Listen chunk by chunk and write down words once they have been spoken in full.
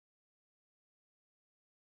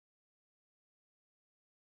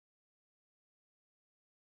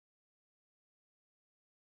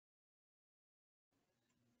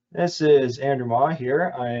This is Andrew Maw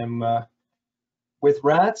here. I am with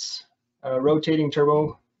RATS, Rotating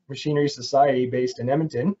Turbo Machinery Society based in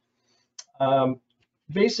Edmonton.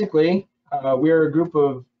 Basically, we're a group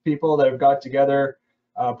of people that have got together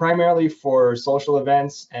primarily for social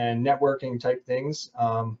events and networking type things,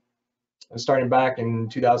 starting back in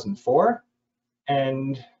 2004.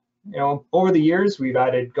 And over the years, we've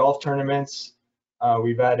added golf tournaments,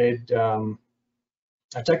 we've added a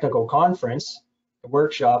technical conference,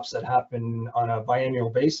 workshops that happen on a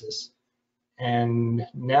biannual basis. And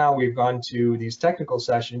now we've gone to these technical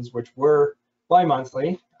sessions, which were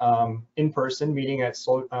bi-monthly, in person, meeting at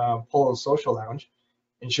Polo Social Lounge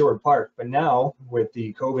in Sherwood Park. But now with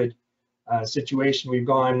the COVID situation, we've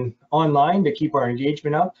gone online to keep our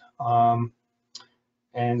engagement up.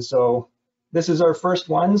 And so this is our first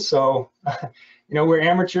one. So, we're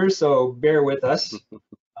amateurs, so bear with us.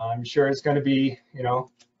 I'm sure it's going to be,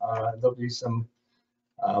 there'll be some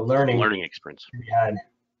learning experience to be had.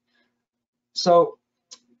 So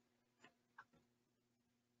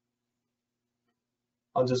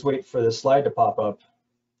I'll just wait for the slide to pop up.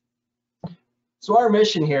 So our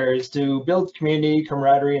mission here is to build community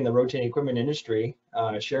camaraderie in the rotating equipment industry,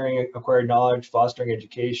 sharing acquired knowledge, fostering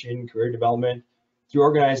education, career development through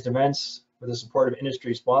organized events with the support of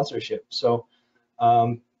industry sponsorship. So,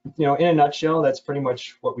 in a nutshell, that's pretty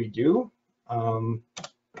much what we do. And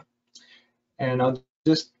I'll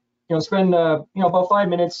just spend about 5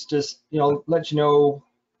 minutes just let you know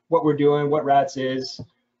what we're doing, what RATS is.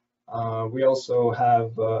 We also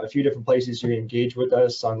have a few different places you can engage with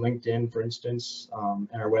us on LinkedIn, for instance, and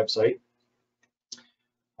our website.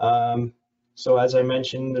 So as I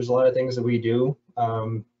mentioned, there's a lot of things that we do.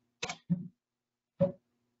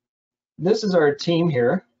 This is our team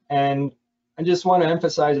here, and I just want to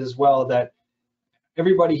emphasize as well that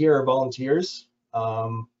everybody here are volunteers.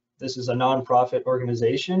 This is a nonprofit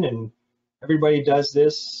organization, and everybody does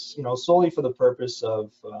this, solely for the purpose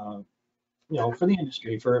of, for the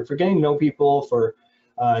industry, for getting to know people, for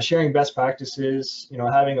sharing best practices,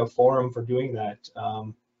 having a forum for doing that.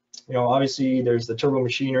 Obviously there's the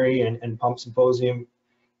Turbomachinery and Pump Symposium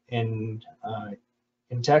in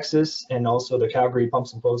Texas, and also the Calgary Pump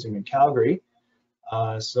Symposium in Calgary.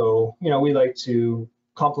 So, we like to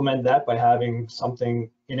complement that by having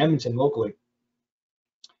something in Edmonton locally.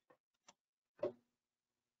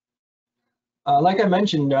 Like I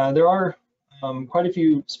mentioned, there are quite a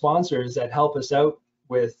few sponsors that help us out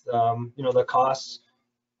with the costs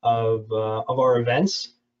of our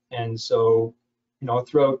events, and so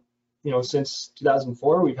throughout since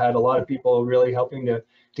 2004, we've had a lot of people really helping to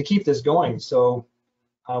keep this going. So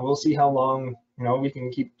we'll see how long we can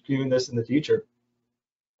keep doing this in the future.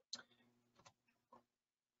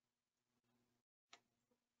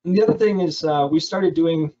 And the other thing is we started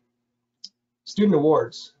doing student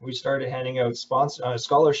awards. We started handing out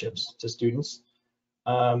scholarships to students.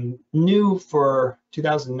 New for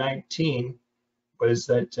 2019 was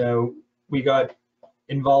that we got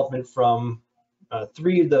involvement from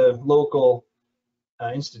 3 of the local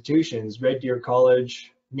institutions: Red Deer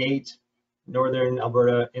College, NAIT, Northern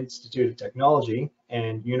Alberta Institute of Technology,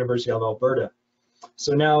 and University of Alberta.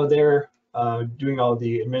 So now they're doing all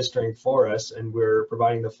the administering for us, and we're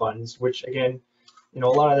providing the funds, which again, a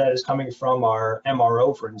lot of that is coming from our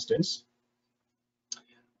MRO, for instance.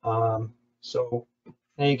 So in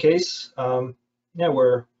any case, yeah,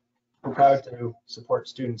 we're proud to support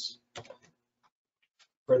students'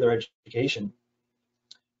 further education.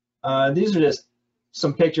 These are just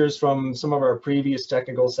some pictures from some of our previous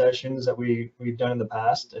technical sessions that we've done in the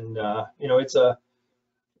past, and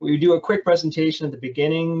we do a quick presentation at the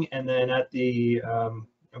beginning, and then at the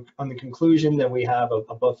on the conclusion, then we have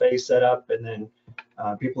a buffet set up, and then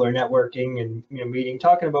people are networking and meeting,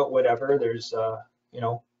 talking about whatever. There's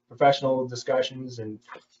professional discussions and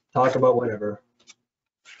talk about whatever.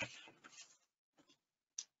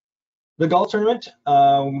 The golf tournament,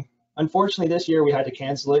 unfortunately this year we had to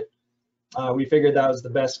cancel it. We figured that was the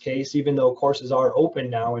best case, even though courses are open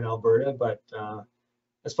now in Alberta, but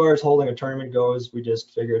as far as holding a tournament goes, we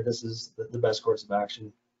just figured this is the best course of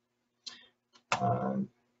action.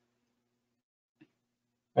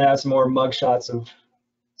 I have some more mug shots of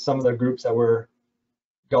some of the groups that were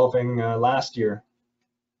golfing last year.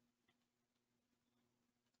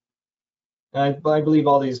 I believe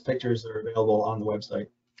all these pictures are available on the website.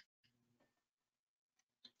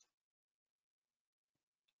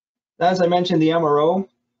 As I mentioned, the MRO,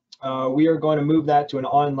 we are going to move that to an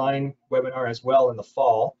online webinar as well in the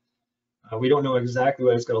fall. We don't know exactly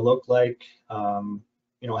what it's going to look like, how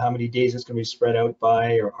many days it's going to be spread out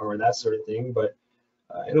by, or that sort of thing, but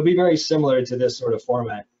it'll be very similar to this sort of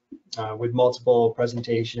format. with multiple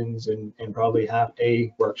presentations and probably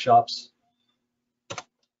half-day workshops.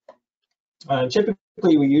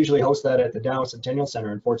 Typically, we usually host that at the Dow Centennial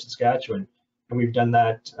Center in Fort Saskatchewan, and we've done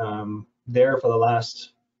that there for the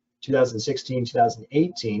last 2016,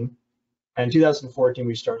 2018, and 2014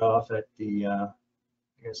 we started off at the, I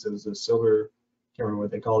guess it was the Silver, can't remember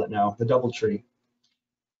what they call it now, the Doubletree. It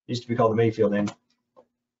used to be called the Mayfield Inn.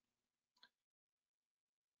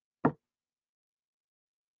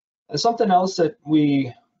 Something else that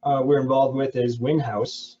we're involved with is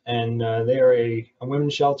Windhouse, and they are a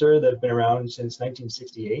women's shelter that have been around since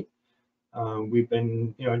 1968. We've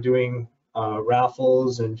been, doing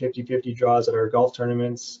raffles and 50-50 draws at our golf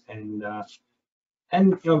tournaments, and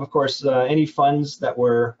of course, any funds that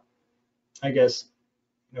were, I guess,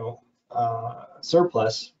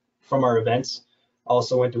 surplus from our events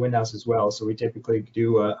also went to Windhouse as well. So we typically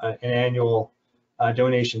do an annual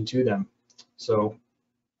donation to them. So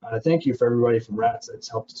thank you for everybody from RATS that's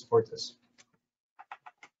helped to support this.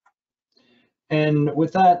 And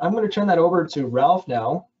with that, I'm going to turn that over to Ralph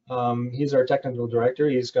now. He's our technical director.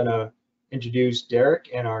 He's going to introduce Derek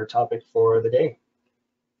and our topic for the day.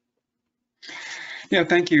 Yeah,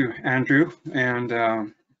 thank you, Andrew,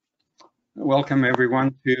 and welcome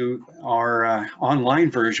everyone to our online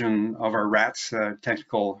version of our RATS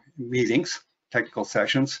technical meetings, technical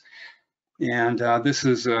sessions. And this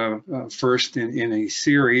is first in a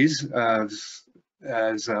series as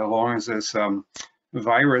long as this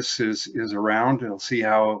virus is around. We'll see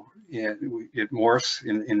how it morphs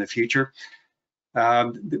in the future.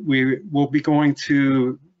 We will be going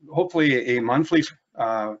to hopefully a monthly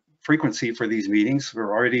frequency for these meetings.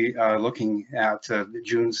 We're already looking at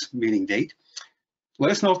June's meeting date. Let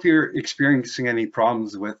us know if you're experiencing any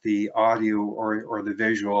problems with the audio or the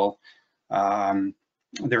visual.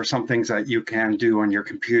 There are some things that you can do on your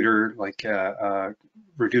computer, like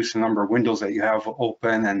reduce the number of windows that you have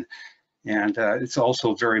open, and it's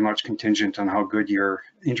also very much contingent on how good your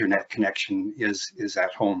internet connection is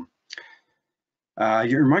at home.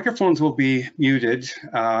 Your microphones will be muted,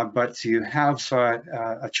 but you have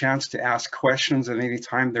a chance to ask questions at any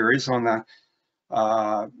time. There is on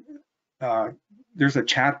the there's a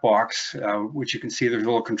chat box, which you can see there's a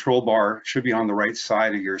little control bar, should be on the right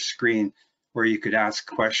side of your screen, where you could ask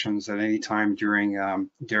questions at any time during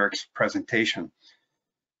Derek's presentation.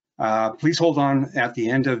 Please hold on at the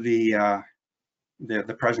end of the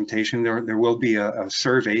presentation. There will be a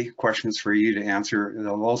survey, questions for you to answer. There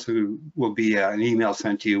also will be an email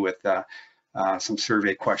sent to you with some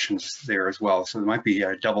survey questions there as well. So there might be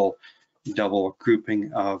a double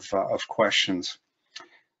grouping of questions.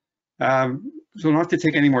 So not to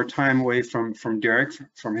take any more time away from Derek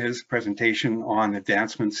from his presentation on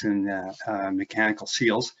advancements in mechanical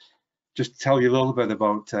seals, just to tell you a little bit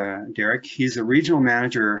about Derek. He's a regional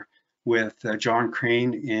manager with John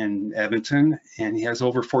Crane in Edmonton, and he has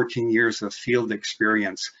over 14 years of field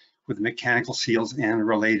experience with mechanical seals and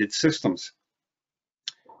related systems.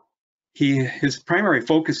 His primary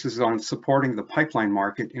focus is on supporting the pipeline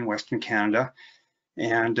market in Western Canada,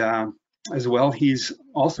 and as well, he's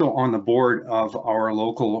also on the board of our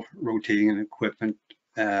local rotating equipment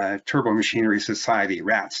Turbomachinery Society,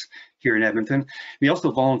 RATS, here in Edmonton. He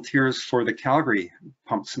also volunteers for the Calgary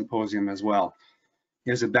Pump Symposium as well.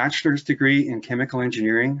 He has a bachelor's degree in chemical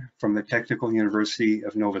engineering from the Technical University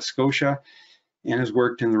of Nova Scotia and has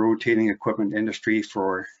worked in the rotating equipment industry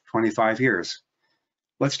for 25 years.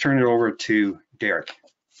 Let's turn it over to Derek.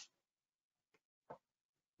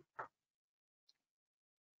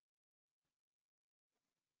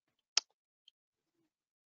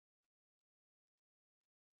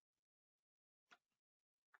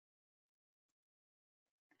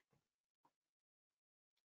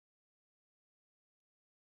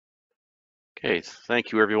 Okay,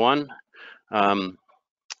 thank you everyone.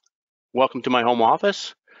 Welcome to my home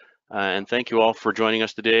office, and thank you all for joining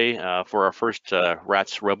us today for our first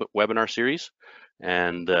RATS webinar series.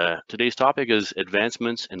 And today's topic is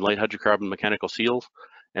advancements in light hydrocarbon mechanical seals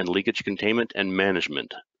and leakage containment and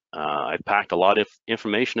management. I've packed a lot of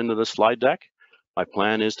information into this slide deck. My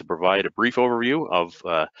plan is to provide a brief overview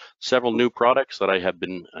of several new products that I have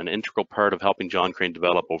been an integral part of helping John Crane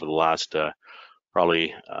develop over the last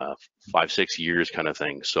probably 5-6 years kind of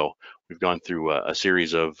thing. So we've gone through a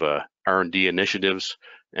series of R&D initiatives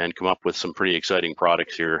and come up with some pretty exciting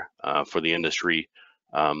products here for the industry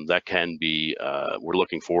that can be, we're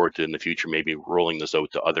looking forward to in the future, maybe rolling this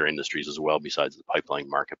out to other industries as well besides the pipeline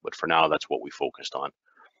market. But for now, that's what we focused on.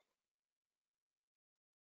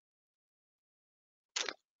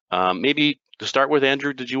 Maybe to start with,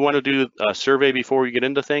 Andrew, did you want to do a survey before we get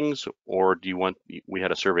into things, or do you want, we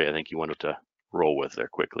had a survey I think you wanted to roll with there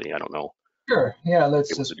quickly. I don't know. Sure. Yeah,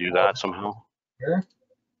 let's Able just to do that somehow. here.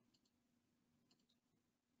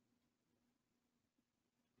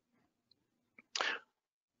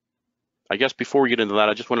 I guess before we get into that,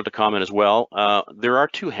 I just wanted to comment as well. There are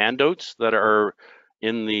 2 handouts that are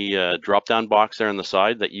in the drop-down box there on the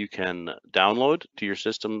side that you can download to your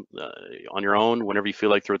system on your own whenever you feel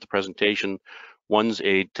like throughout the presentation. One's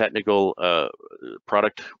a technical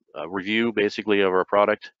product review, basically, of our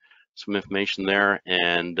product, some information there,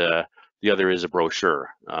 and the other is a brochure.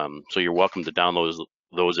 So you're welcome to download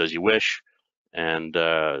those as you wish. And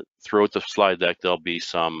throughout the slide deck, there'll be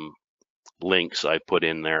some links I put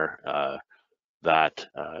in there that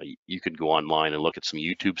you could go online and look at some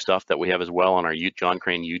YouTube stuff that we have as well on our John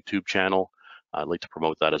Crane YouTube channel. I'd like to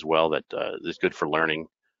promote that as well. That is good for learning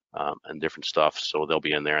and different stuff. So they'll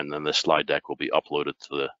be in there, and then this slide deck will be uploaded to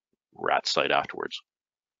the RATS site afterwards.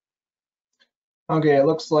 Okay, it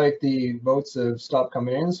looks like the votes have stopped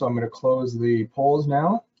coming in, so I'm going to close the polls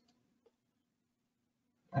now.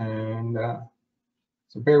 And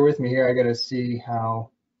so bear with me here. I got to see how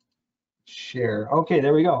share. Okay,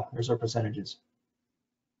 there we go. There's our percentages.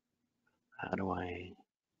 How do I?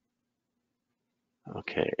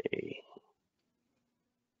 Okay.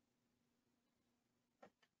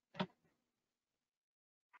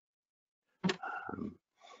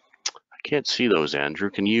 I can't see those, Andrew.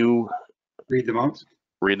 Can you Read them out.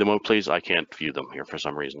 read them out, please? I can't view them here for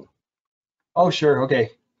some reason. Oh, sure.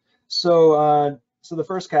 Okay. So, so the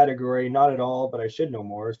first category, not at all, but I should know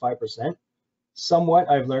more, is 5%. Somewhat,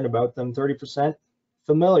 I've learned about them, 30%.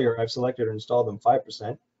 Familiar, I've selected or installed them,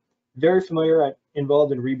 5%. Very familiar,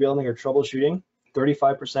 involved in rebuilding or troubleshooting,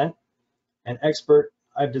 35%. And expert,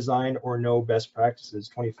 I've designed or know best practices,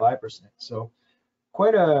 25%. So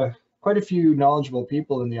quite a few knowledgeable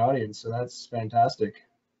people in the audience, so that's fantastic.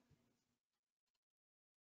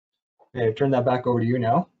 Okay, turn that back over to you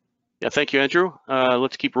now. Yeah, thank you, Andrew.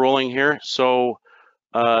 Let's keep rolling here. So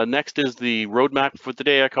next is the roadmap for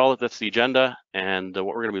today, I call it. That's the agenda and what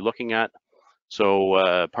we're going to be looking at.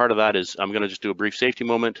 So part of that is I'm going to just do a brief safety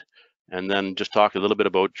moment and then just talk a little bit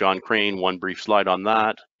about John Crane, one brief slide on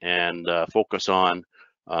that, and focus on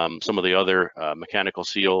some of the other mechanical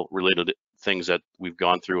seal related things that we've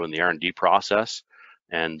gone through in the R&D process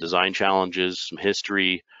and design challenges, some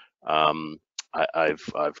history.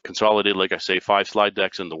 I've consolidated, like I say, 5 slide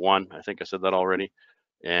decks into one. I think I said that already.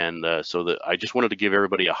 And so that I just wanted to give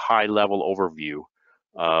everybody a high-level overview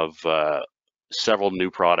of several new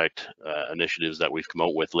product initiatives that we've come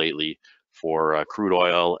out with lately for crude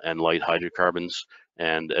oil and light hydrocarbons.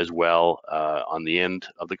 And as well, on the end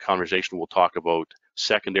of the conversation, we'll talk about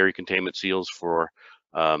secondary containment seals for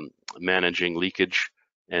managing leakage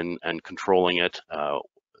and controlling it,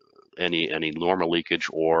 any normal leakage,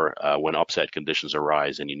 or when upset conditions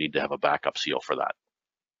arise and you need to have a backup seal for that.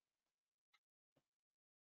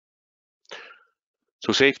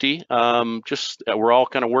 So safety, we're all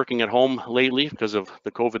kind of working at home lately because of the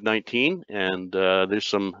COVID-19, and there's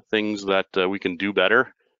some things that we can do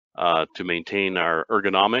better to maintain our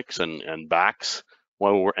ergonomics and backs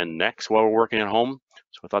and necks while we're working at home.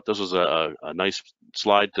 So I thought this was a nice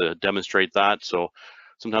slide to demonstrate that. So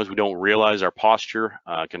sometimes we don't realize our posture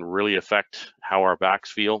can really affect how our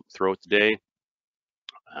backs feel throughout the day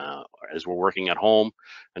as we're working at home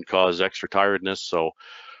and cause extra tiredness. So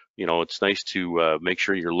you know, it's nice to make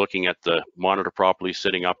sure you're looking at the monitor properly,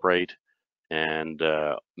 sitting upright, and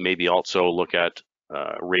maybe also look at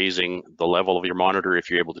raising the level of your monitor if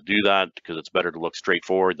you're able to do that, because it's better to look straight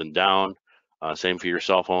forward than down. Same for your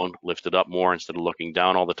cell phone, lift it up more instead of looking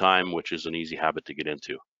down all the time, which is an easy habit to get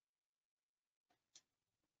into.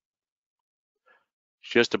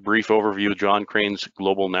 Just a brief overview of John Crane's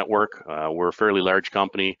global network. We're a fairly large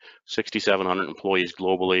company, 6,700 employees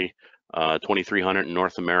globally. 2,300 in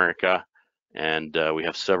North America, and we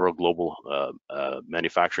have several global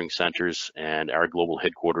manufacturing centers, and our global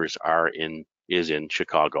headquarters is in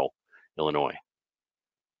Chicago, Illinois.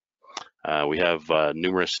 We have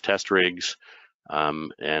numerous test rigs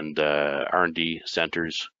and R&D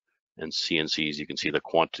centers and CNCs. You can see the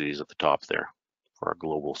quantities at the top there for our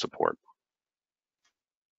global support.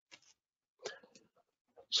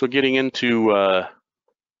 So getting into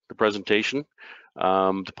the presentation.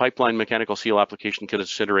 The pipeline mechanical seal application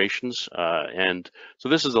considerations, and so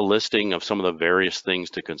this is a listing of some of the various things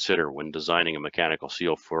to consider when designing a mechanical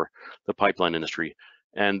seal for the pipeline industry.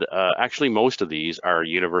 And actually most of these are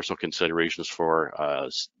universal considerations for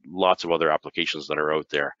lots of other applications that are out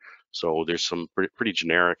there. So there's some pretty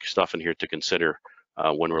generic stuff in here to consider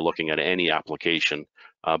when we're looking at any application.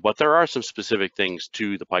 But there are some specific things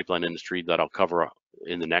to the pipeline industry that I'll cover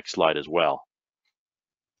in the next slide as well.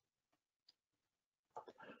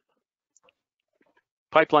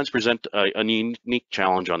 pipelines present a unique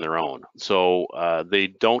challenge on their own. So they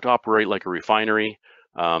don't operate like a refinery.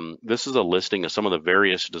 This is a listing of some of the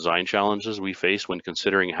various design challenges we face when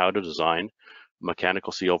considering how to design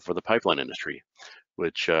mechanical seal for the pipeline industry,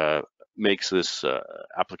 which makes this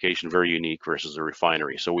application very unique versus a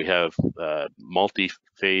refinery. So we have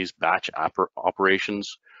multi-phase batch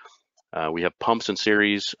operations. We have pumps in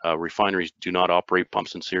series. Refineries do not operate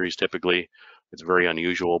pumps in series typically. It's very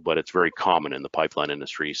unusual, but it's very common in the pipeline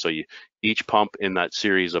industry. So each pump in that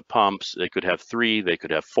series of pumps, they could have 3, they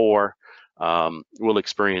could have 4, will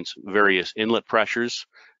experience various inlet pressures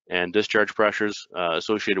and discharge pressures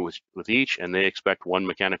associated with each, and they expect one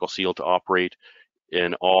mechanical seal to operate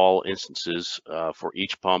in all instances for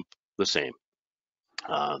each pump the same.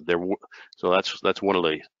 So that's one of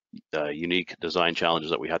the unique design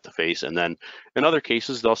challenges that we have to face. And then in other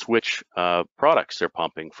cases, they'll switch products they're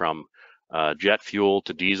pumping from jet fuel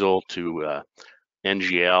to diesel to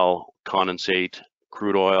NGL, condensate,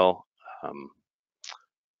 crude oil,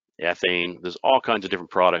 ethane. There's all kinds of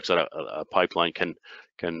different products that a pipeline can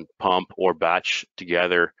pump or batch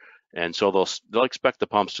together, and so they'll expect the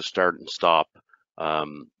pumps to start and stop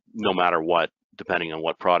no matter what, depending on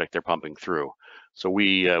what product they're pumping through. So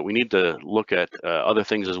we need to look at other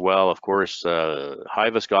things as well. Of course, high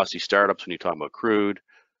viscosity startups when you talk about crude,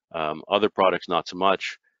 other products not so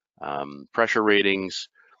much. Pressure ratings.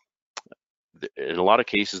 In a lot of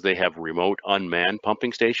cases, they have remote unmanned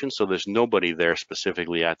pumping stations, so there's nobody there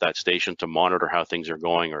specifically at that station to monitor how things are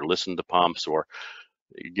going or listen to pumps or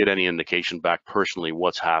get any indication back personally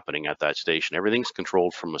what's happening at that station. Everything's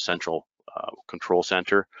controlled from a central control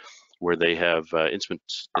center where they have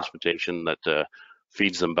instrumentation that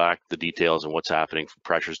feeds them back the details and what's happening for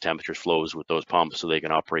pressures, temperatures, flows with those pumps so they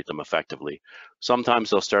can operate them effectively.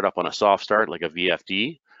 Sometimes they'll start up on a soft start like a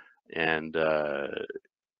VFD, and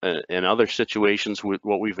in other situations,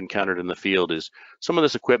 what we've encountered in the field is some of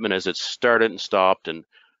this equipment, as it's started and stopped and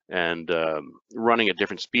running at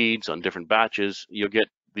different speeds on different batches, you'll get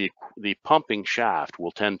the pumping shaft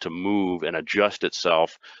will tend to move and adjust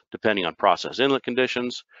itself depending on process inlet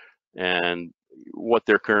conditions and what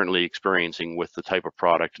they're currently experiencing with the type of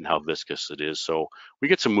product and how viscous it is. So we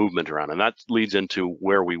get some movement around, and that leads into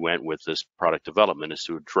where we went with this product development, is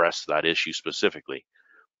to address that issue specifically.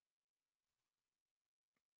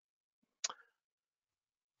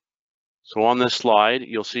 So on this slide,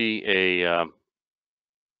 you'll see just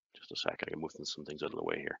a second, I can move some things out of the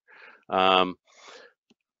way here.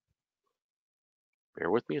 Bear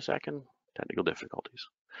with me a second, technical difficulties.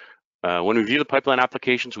 When we view the pipeline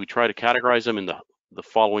applications, we try to categorize them in the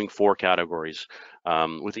following 4 categories,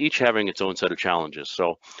 with each having its own set of challenges.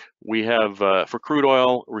 So we have, for crude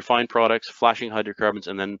oil, refined products, flashing hydrocarbons,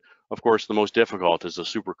 and then, of course, the most difficult is the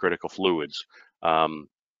supercritical fluids.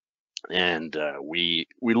 We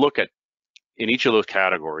look at, in each of those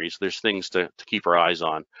categories, there's things to keep our eyes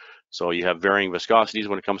on. So you have varying viscosities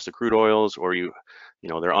when it comes to crude oils, or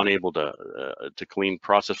they're unable to clean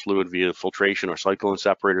process fluid via filtration or cyclone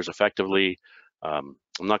separators effectively. I'm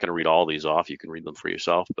not going to read all these off. You can read them for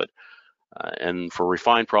yourself. But and for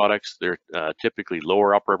refined products, they're typically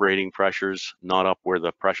lower operating pressures, not up where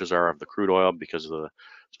the pressures are of the crude oil because of the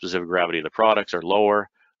specific gravity of the products are lower.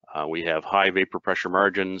 We have high vapor pressure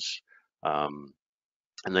margins.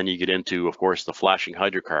 And then you get into, of course, the flashing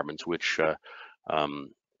hydrocarbons, which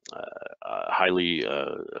highly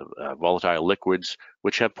volatile liquids,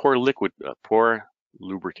 which have poor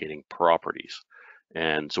lubricating properties.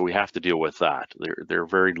 And so we have to deal with that. They're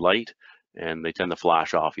very light and they tend to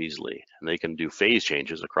flash off easily, and they can do phase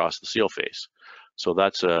changes across the seal face. So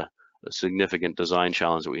that's a significant design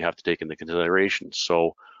challenge that we have to take into consideration.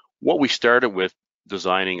 So what we started with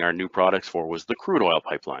designing our new products for was the crude oil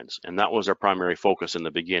pipelines, and that was our primary focus in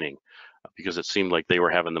the beginning because it seemed like they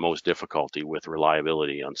were having the most difficulty with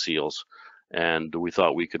reliability on seals, and we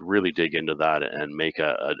thought we could really dig into that and make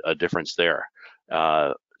a difference there.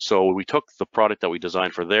 So we took the product that we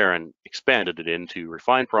designed for there and expanded it into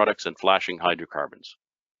refined products and flashing hydrocarbons.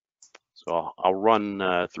 So I'll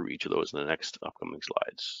run through each of those in the next upcoming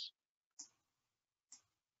slides.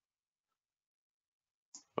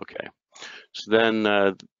 Okay. So then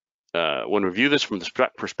when we view this from the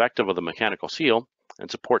perspective of the mechanical seal and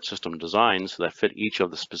support system designs that fit each of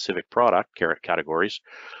the specific product categories,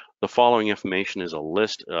 the following information is a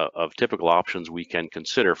list of typical options we can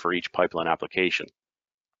consider for each pipeline application.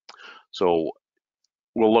 So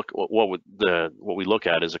we'll look what we look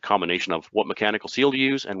at is a combination of what mechanical seal to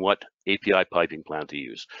use and what API piping plan to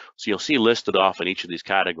use. So you'll see listed off in each of these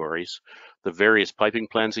categories the various piping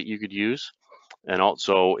plans that you could use. And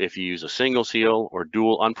also, if you use a single seal or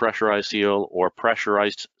dual unpressurized seal or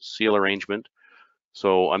pressurized seal arrangement,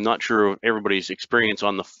 So I'm not sure of everybody's experience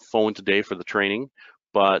on the phone today for the training,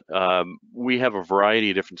 but we have a variety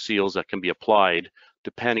of different seals that can be applied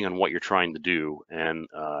depending on what you're trying to do and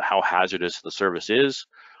how hazardous the service is,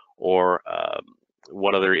 or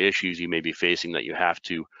what other issues you may be facing that you have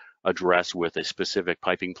to address with a specific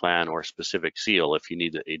piping plan or a specific seal. If you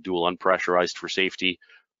need a dual unpressurized for safety,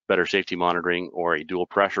 better safety monitoring, or a dual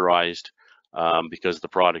pressurized because the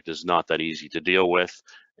product is not that easy to deal with,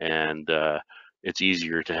 and it's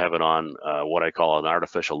easier to have it on what I call an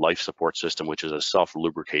artificial life support system, which is a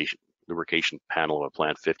self-lubrication panel of a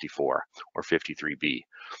plant 54 or 53B.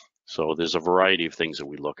 So there's a variety of things that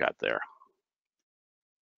we look at there.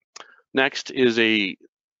 Next is a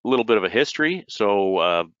little bit of a history.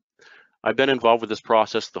 So I've been involved with this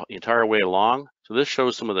process the entire way along. So this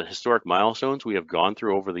shows some of the historic milestones we have gone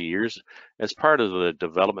through over the years as part of the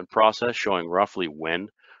development process, showing roughly when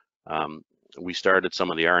we started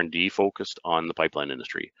some of the R&D focused on the pipeline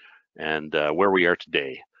industry and where we are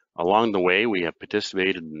today. Along the way, we have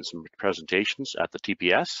participated in some presentations at the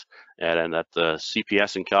TPS and at the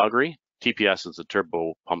CPS in Calgary. TPS is the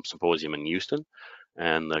Turbo Pump Symposium in Houston,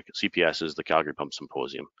 and the CPS is the Calgary Pump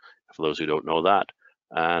Symposium, for those who don't know that.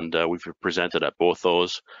 And we've presented at both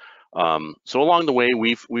those. So along the way,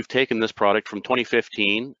 we've taken this product from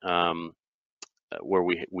 2015, where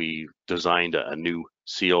we designed a new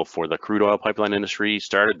seal for the crude oil pipeline industry,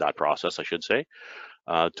 started that process, I should say,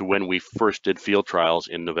 to when we first did field trials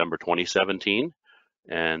in November 2017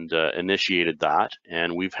 and initiated that.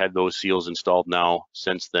 And we've had those seals installed now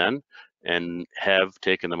since then and have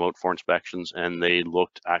taken them out for inspections, and they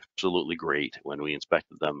looked absolutely great when we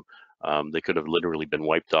inspected them. They could have literally been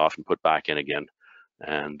wiped off and put back in again.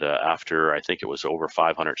 And after, I think it was over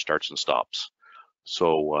 500 starts and stops.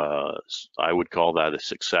 So I would call that a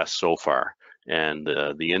success so far. And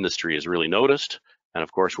the industry has really noticed. And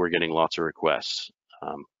of course, we're getting lots of requests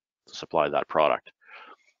to supply that product.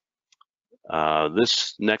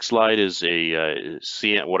 This next slide is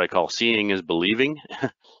what I call seeing is believing.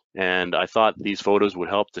 And I thought these photos would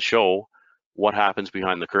help to show what happens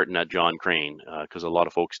behind the curtain at John Crane, because a lot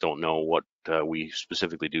of folks don't know what we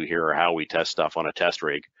specifically do here or how we test stuff on a test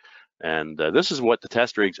rig. And this is what the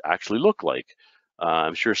test rigs actually look like.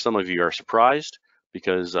 I'm sure some of you are surprised,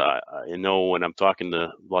 because I know when I'm talking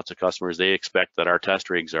to lots of customers, they expect that our test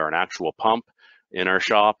rigs are an actual pump in our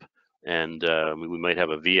shop, and we might have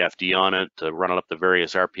a VFD on it to run it up the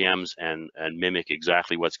various RPMs and mimic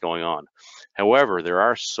exactly what's going on. However, there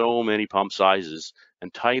are so many pump sizes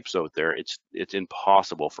and types out there, it's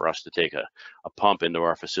impossible for us to take a pump into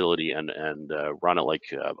our facility and run it like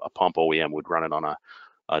a pump OEM would run it on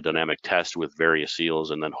a dynamic test with various seals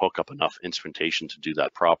and then hook up enough instrumentation to do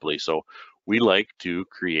that properly. So we like to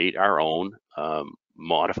create our own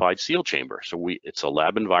modified seal chamber. So it's a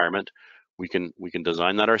lab environment. We can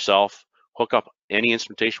design that ourselves, hook up any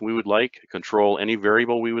instrumentation we would like, control any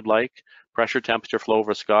variable we would like, pressure, temperature, flow,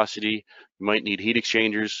 viscosity. You might need heat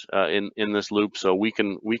exchangers in this loop, so we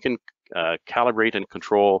can calibrate and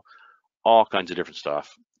control all kinds of different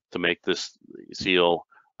stuff to make this seal.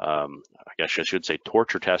 I guess I should say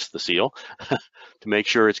torture test the seal to make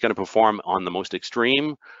sure it's going to perform on the most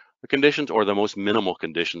extreme conditions or the most minimal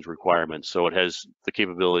conditions requirements. So it has the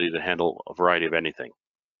capability to handle a variety of anything.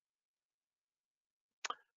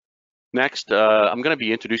 Next, I'm going to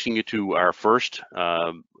be introducing you to our first,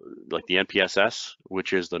 like the NPSS,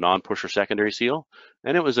 which is the non-pusher secondary seal.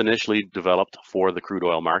 And it was initially developed for the crude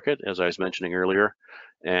oil market, as I was mentioning earlier.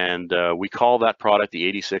 And we call that product the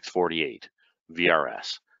 8648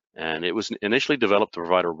 VRS. And it was initially developed to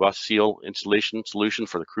provide a robust seal installation solution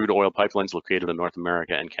for the crude oil pipelines located in North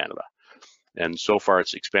America and Canada. And so far,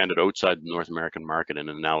 it's expanded outside the North American market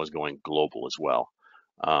and now is going global as well.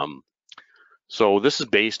 So this is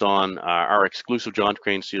based on our exclusive John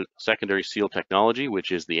Crane secondary seal technology,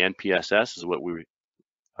 which is the NPSS, is what we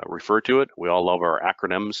refer to it. We all love our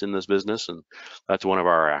acronyms in this business, and that's one of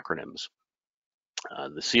our acronyms.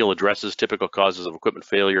 The seal addresses typical causes of equipment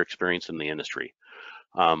failure experienced in the industry.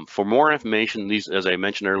 For more information, these, as I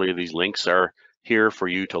mentioned earlier, these links are here for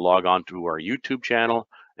you to log on to our YouTube channel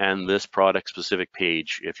and this product specific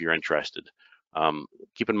page if you're interested.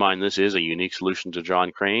 Keep in mind, this is a unique solution to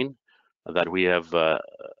John Crane that we have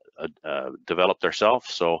developed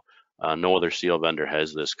ourselves. So no other seal vendor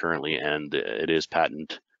has this currently, and it is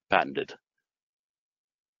patented.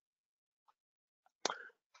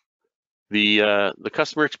 The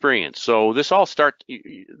customer experience. So this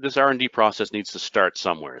R&D process needs to start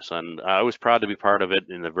somewhere. And I was proud to be part of it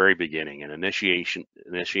in the very beginning and initiating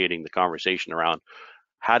the conversation around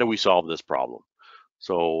how do we solve this problem.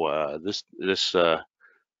 So the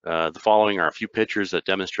following are a few pictures that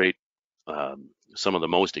demonstrate some of the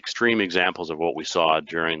most extreme examples of what we saw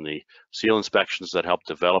during the seal inspections that helped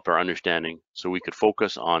develop our understanding so we could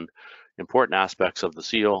focus on important aspects of the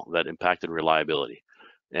seal that impacted reliability.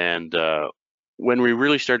 And when we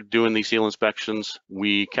really started doing these seal inspections,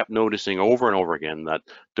 we kept noticing over and over again that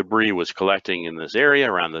debris was collecting in this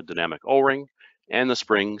area around the dynamic O-ring and the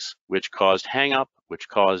springs, which caused hang-up, which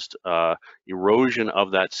caused erosion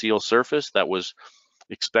of that seal surface that was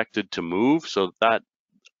expected to move. So that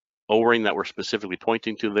O-ring that we're specifically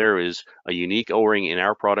pointing to there is a unique O-ring in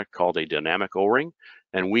our product called a dynamic O-ring,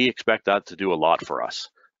 and we expect that to do a lot for us.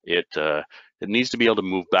 It needs to be able to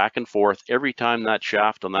move back and forth every time that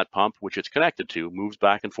shaft on that pump, which it's connected to, moves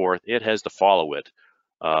back and forth. It has to follow it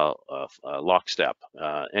lockstep.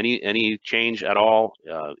 Any change at all,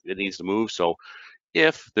 it needs to move. So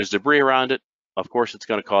if there's debris around it, of course it's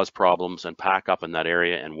going to cause problems and pack up in that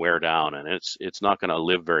area and wear down, and it's not going to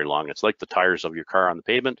live very long. It's like the tires of your car on the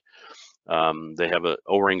pavement. They have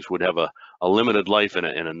O-rings would have a limited life in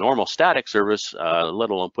a normal static service, let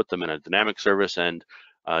alone put them in a dynamic service, and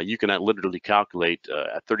you can literally calculate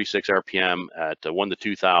at 36 RPM at 1 to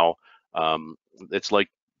 2 thou. It's like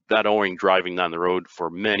that O-ring driving down the road for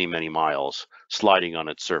many, many miles, sliding on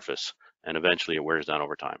its surface, and eventually it wears down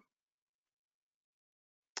over time.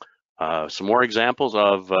 Some more examples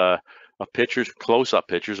of pictures, close-up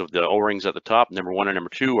pictures of the O-rings at the top. Number 1 and number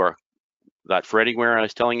 2 are that fretting wear I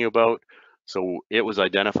was telling you about. So it was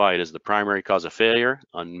identified as the primary cause of failure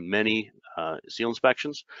on many seal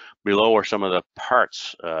inspections. Below are some of the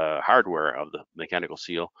parts, hardware of the mechanical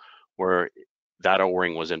seal, where that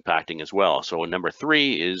O-ring was impacting as well. So number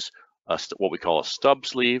 3 is what we call a stub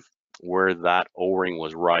sleeve, where that O-ring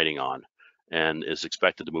was riding on and is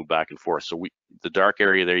expected to move back and forth. So the dark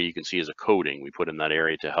area there you can see is a coating we put in that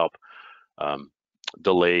area to help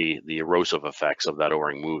delay the erosive effects of that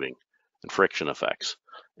O-ring moving and friction effects.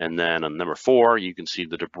 And then on number 4, you can see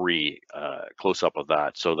the debris close up of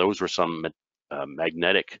that. So those were some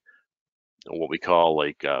magnetic, what we call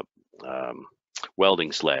like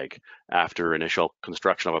welding slag. After initial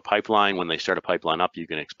construction of a pipeline, when they start a pipeline up, you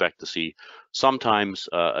can expect to see sometimes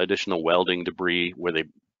additional welding debris where they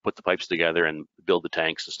put the pipes together and build the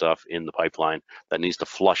tanks and stuff in the pipeline that needs to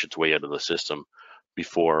flush its way out of the system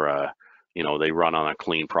before they run on a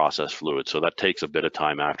clean process fluid. So that takes a bit of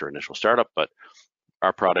time after initial startup, but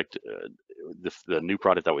our product, the new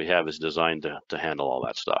product that we have, is designed to handle all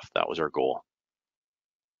that stuff. That was our goal.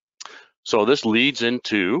 So this leads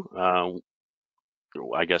into,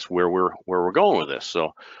 I guess, where we're going with this.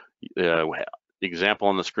 So the example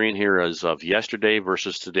on the screen here is of yesterday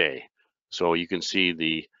versus today. So you can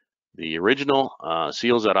see the original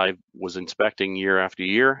seals that I was inspecting year after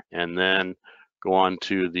year, and then go on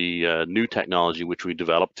to the new technology which we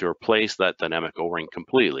developed to replace that dynamic O-ring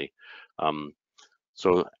completely.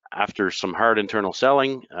 So after some hard internal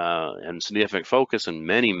selling and significant focus and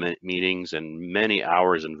many meetings and many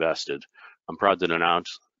hours invested, I'm proud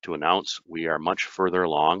to announce we are much further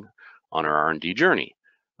along on our R&D journey.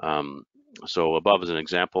 So above is an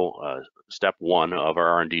example, step 1 of our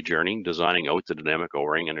R&D journey, designing out the dynamic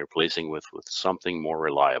O-ring and replacing with something more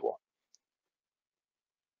reliable.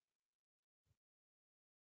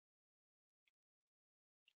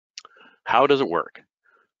 How does it work?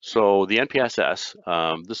 So the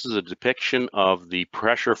NPSS, this is a depiction of the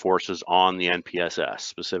pressure forces on the NPSS,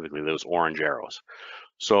 specifically those orange arrows.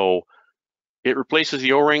 So it replaces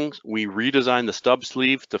the O-rings. We redesigned the stub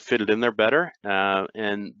sleeve to fit it in there better,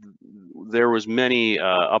 and there was many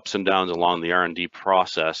ups and downs along the R&D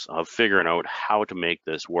process of figuring out how to make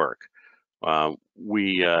this work.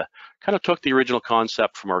 We kind of took the original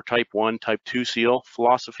concept from our Type 1, Type 2 seal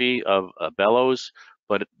philosophy of bellows,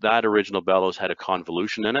 but that original bellows had a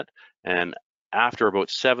convolution in it, and after about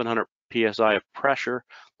 700 psi of pressure,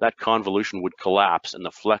 that convolution would collapse and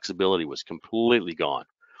the flexibility was completely gone.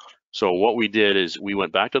 So what we did is we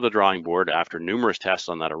went back to the drawing board after numerous tests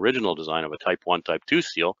on that original design of a Type 1, Type 2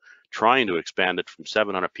 seal, trying to expand it from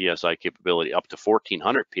 700 psi capability up to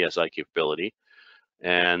 1400 psi capability.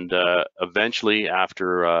 And eventually,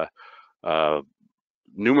 after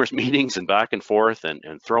numerous meetings and back and forth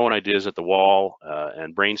and throwing ideas at the wall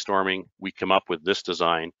and brainstorming, we come up with this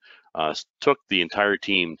design. Took the entire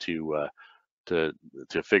team to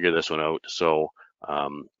figure this one out. So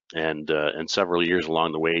and several years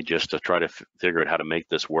along the way just to try to figure out how to make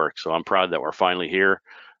this work. So I'm proud that we're finally here,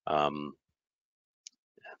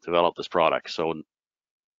 develop this product. So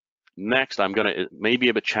next, it may be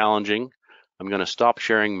a bit challenging. I'm gonna stop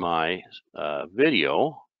sharing my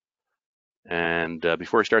video. And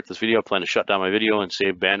before I start this video, I plan to shut down my video and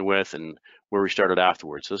save bandwidth and where we started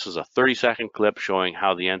afterwards. So this is a 30-second clip showing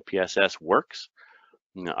how the NPSS works.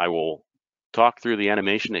 I will talk through the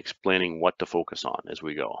animation explaining what to focus on as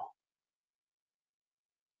we go.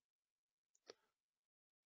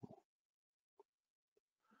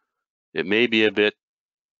 It may be a bit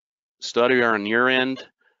stuttier on your end.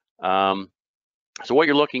 So what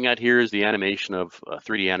you're looking at here is the animation of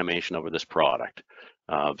 3D animation over this product.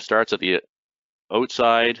 Starts at the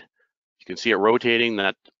outside. You can see it rotating.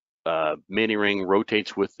 That mating ring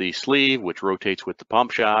rotates with the sleeve, which rotates with the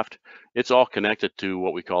pump shaft. It's all connected to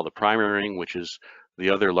what we call the primary ring, which is the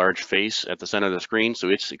other large face at the center of the screen. So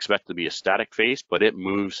it's expected to be a static face, but it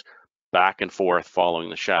moves back and forth following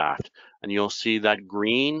the shaft. And you'll see that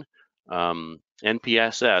green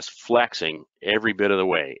NPSS flexing every bit of the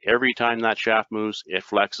way. Every time that shaft moves, it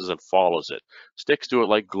flexes and follows it, sticks to it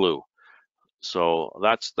like glue. So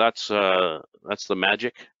that's the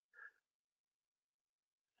magic.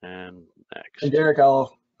 And next. And Derek,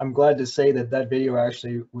 I'm glad to say that that video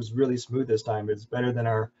actually was really smooth this time. It's better than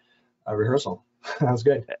our rehearsal. That was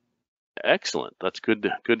good. Excellent. That's good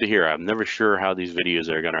to hear. I'm never sure how these videos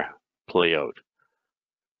are going to play out.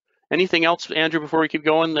 Anything else, Andrew, before we keep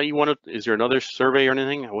going that you want to, is there another survey or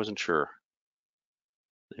anything? I wasn't sure.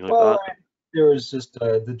 Anything like that? There was just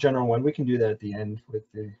the general one. We can do that at the end with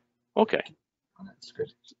the. Okay. That's good.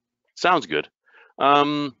 Sounds good.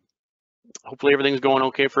 Hopefully everything's going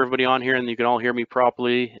okay for everybody on here and you can all hear me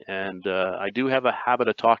properly. And I do have a habit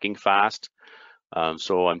of talking fast.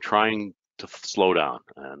 So I'm trying to slow down.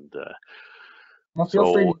 And well,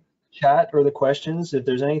 feel free to chat or the questions. If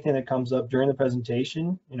there's anything that comes up during the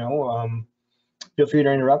presentation, you know, feel free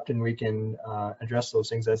to interrupt and we can address those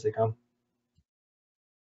things as they come.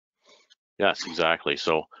 Yes, exactly.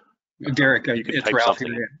 So Derek, it's Ralph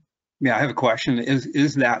here. Yeah, I have a question.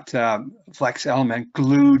 Is that flex element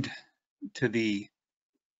glued to the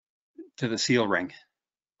seal ring?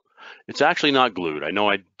 It's actually not glued. I know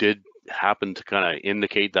I did happen to kind of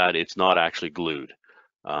indicate that it's not actually glued.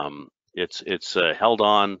 It's held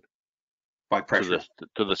on by pressure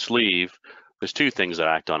to the sleeve. There's two things that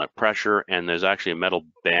act on it: pressure, and there's actually a metal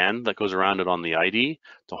band that goes around it on the ID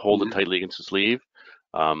to hold it tightly against the sleeve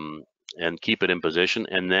and keep it in position.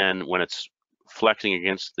 And then when it's flexing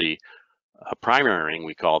against the primary ring,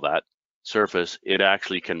 we call that surface, it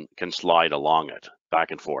actually can slide along it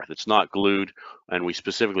back and forth. It's not glued, and we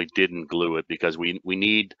specifically didn't glue it because we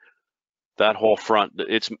need that whole front.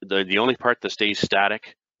 It's the only part that stays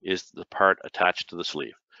static is the part attached to the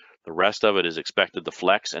sleeve. The rest of it is expected to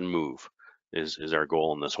flex and move is our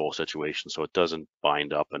goal in this whole situation, so it doesn't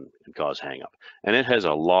bind up and cause hang up. And it has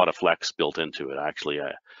a lot of flex built into it. Actually,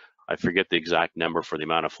 I forget the exact number for the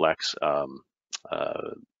amount of flex,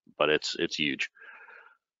 but it's huge.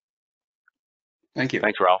 Thank you.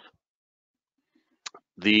 Thanks, Ralph.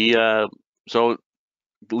 So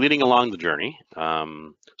leading along the journey,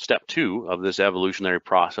 step 2 of this evolutionary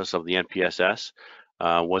process of the NPSS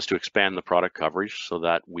was to expand the product coverage so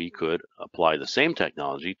that we could apply the same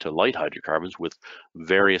technology to light hydrocarbons with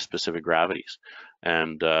various specific gravities.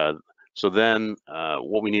 And so then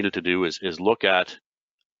what we needed to do is look at,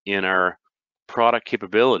 in our product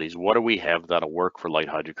capabilities, what do we have that'll work for light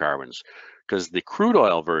hydrocarbons? Because the crude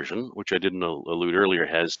oil version, which I didn't allude earlier,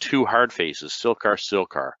 has two hard faces,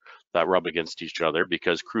 silcar, that rub against each other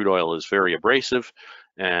because crude oil is very abrasive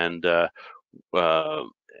and the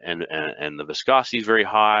viscosity is very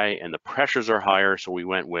high and the pressures are higher. So we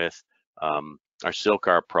went with our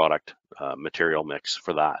silcar product material mix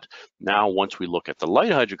for that. Now, once we look at the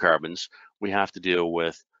light hydrocarbons, we have to deal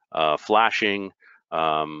with flashing,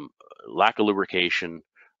 lack of lubrication,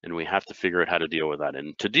 and we have to figure out how to deal with that.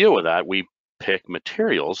 And to deal with that, we pick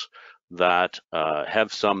materials that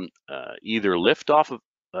have some either lift-off of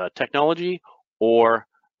technology or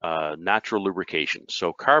natural lubrication.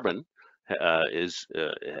 So carbon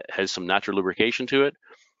has some natural lubrication to it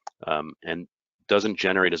and doesn't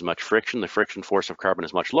generate as much friction. The friction force of carbon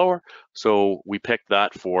is much lower. So we picked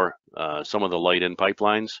that for some of the light-in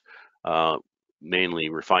pipelines, mainly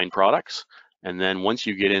refined products. And then once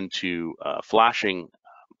you get into flashing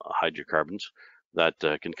hydrocarbons that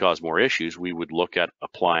can cause more issues, we would look at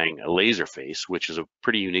applying a laser face, which is a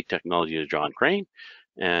pretty unique technology to John Crane,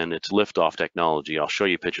 and it's lift-off technology. I'll show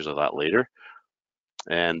you pictures of that later.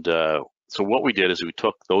 And so what we did is we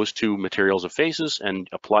took those two materials of faces and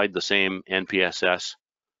applied the same NPSS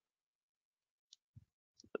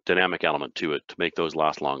dynamic element to it to make those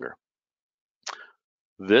last longer.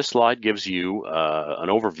 This slide gives you an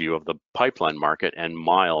overview of the pipeline market and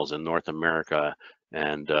miles in North America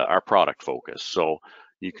and our product focus. So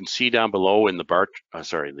you can see down below in the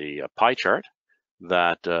pie chart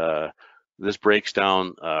that this breaks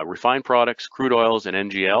down refined products, crude oils, and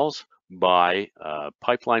NGLs by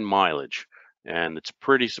pipeline mileage. and it's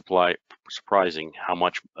pretty surprising how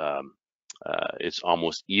much it's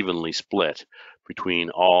almost evenly split between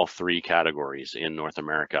all three categories in North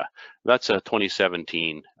America. That's a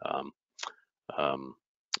 2017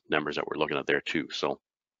 numbers that we're looking at there too. So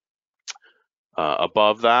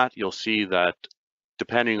above that, you'll see that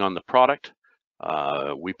depending on the product,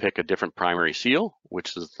 we pick a different primary seal,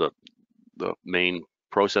 which is the main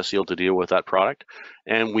process seal to deal with that product,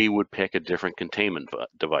 and we would pick a different containment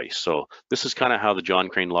device. So this is kind of how the John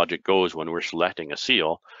Crane logic goes when we're selecting a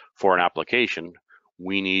seal for an application.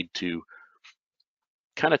 We need to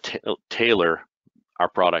kind of tailor our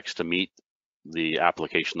products to meet the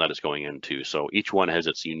application that it's going into. So each one has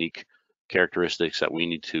its unique characteristics that we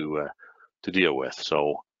need to deal with.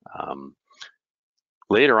 So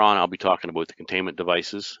later on, I'll be talking about the containment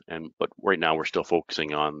devices, but right now we're still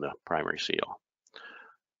focusing on the primary seal.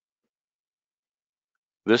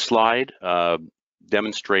 This slide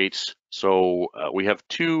demonstrates, so we have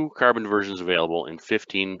two carbon versions available in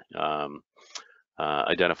 15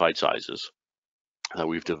 identified sizes that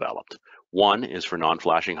we've developed. One is for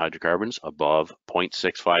non-flashing hydrocarbons above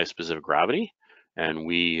 0.65 specific gravity, and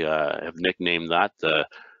we have nicknamed that the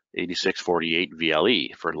 8648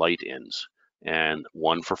 VLE for light ins, and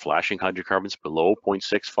one for flashing hydrocarbons below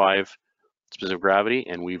 0.65 specific gravity,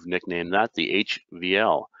 and we've nicknamed that the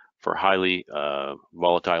HVL for highly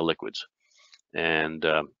volatile liquids. And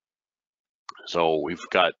so we've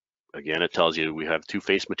got, again, it tells you we have two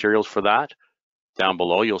face materials for that. Down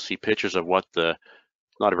below, you'll see pictures of what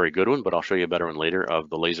not a very good one, but I'll show you a better one later,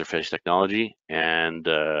 of the laser face technology, and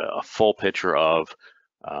a full picture of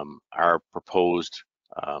our proposed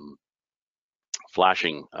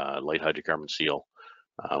flashing light hydrocarbon seal.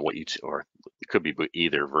 Or it could be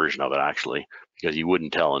either version of it actually, because you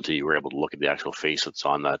wouldn't tell until you were able to look at the actual face that's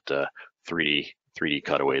on that 3D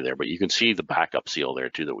cutaway there. But you can see the backup seal there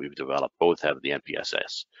too that we've developed. Both have the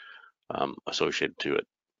NPSS associated to it.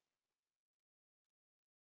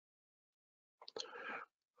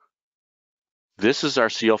 This is our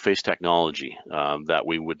seal face technology that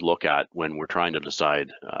we would look at when we're trying to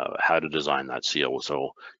decide how to design that seal.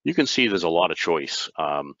 So you can see there's a lot of choice.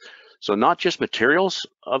 So not just materials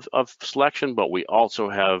of selection, but we also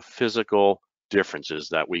have physical differences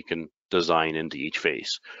that we can design into each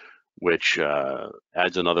face, which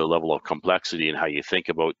adds another level of complexity in how you think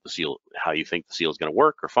about the seal, how you think the seal is going to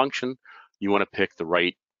work or function. You want to pick the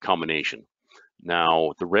right combination.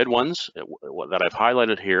 Now, the red ones that I've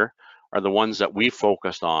highlighted here are the ones that we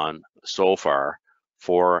focused on so far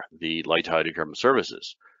for the light hydrocarbon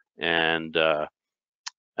services. And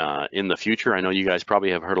in the future, I know you guys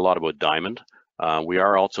probably have heard a lot about diamond. We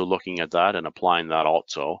are also looking at that and applying that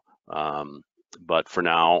also. But for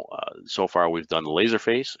now, so far we've done the laser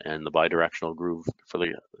face and the bidirectional groove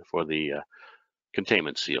for the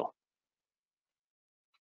containment seal.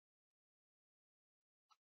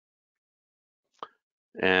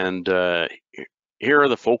 And here are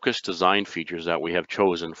the focus design features that we have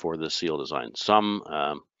chosen for the seal design.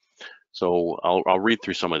 So I'll read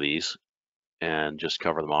through some of these and just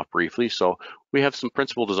cover them off briefly. So we have some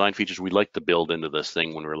principal design features we'd like to build into this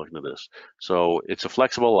thing when we're looking at this. So it's a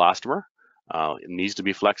flexible elastomer. It needs to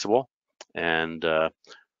be flexible. And the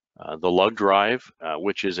lug drive,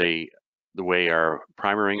 which is the way our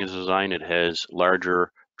primary ring is designed, it has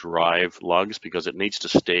larger drive lugs because it needs to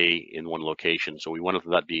stay in one location. So we wanted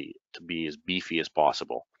that to be as beefy as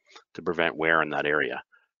possible to prevent wear in that area.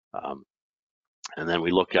 And then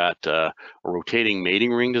we look at a rotating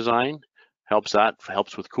mating ring design. Helps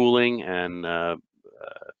with cooling and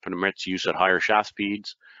permits use at higher shaft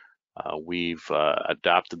speeds. We've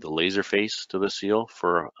adapted the laser face to the seal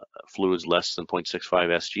for fluids less than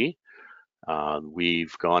 0.65 SG.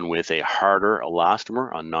 We've gone with a harder elastomer,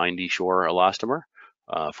 a 90 shore elastomer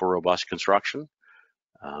for robust construction.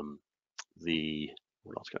 What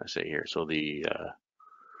else can I say here? So the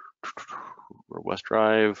robust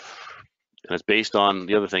drive, and it's based on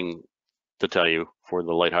the other thing to tell you for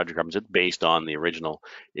the light hydrocarbons, it's based on the original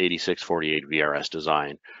 8648 VRS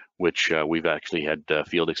design, which we've actually had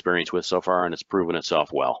field experience with so far, and it's proven itself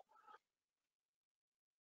well.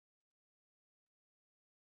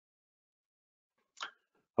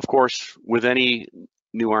 Of course, with any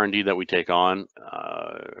new R&D that we take on,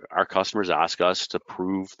 our customers ask us to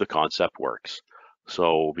prove the concept works.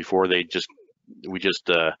 So before we just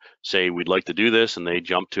say we'd like to do this and they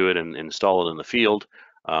jump to it and install it in the field,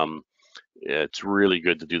 it's really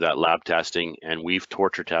good to do that lab testing, and we've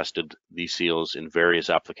torture tested these seals in various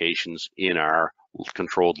applications in our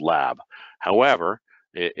controlled lab. However,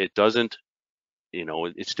 it doesn't,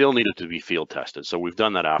 it still needed to be field tested. So we've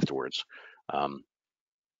done that afterwards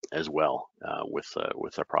as well with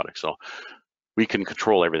our product. So we can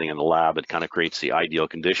control everything in the lab. It kind of creates the ideal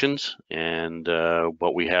conditions. And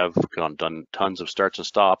what we have done tons of starts and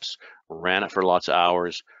stops, ran it for lots of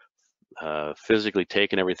hours, physically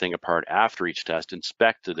taken everything apart after each test,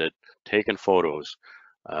 inspected it, taken photos,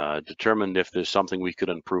 determined if there's something we could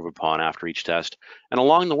improve upon after each test. And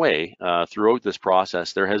along the way, throughout this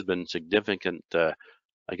process, there has been significant,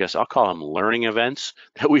 I guess I'll call them learning events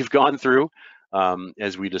that we've gone through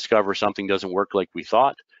as we discover something doesn't work like we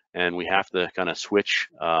thought, and we have to kind of switch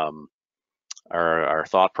our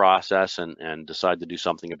thought process and decide to do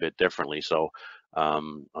something a bit differently. So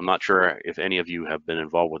I'm not sure if any of you have been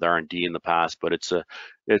involved with R&D in the past, but it's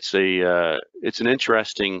an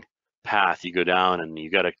interesting path you go down, and you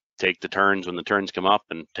got to take the turns when the turns come up,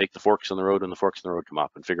 and take the forks in the road when the forks in the road come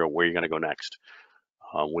up, and figure out where you're going to go next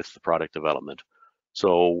with the product development.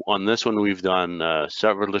 So on this one, we've done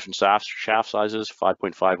several different shaft sizes,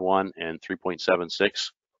 5.51 and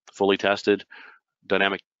 3.76, fully tested.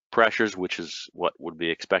 Dynamic pressures, which is what would be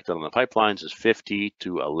expected on the pipelines, is 50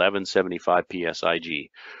 to 1175 psig,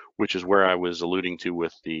 which is where I was alluding to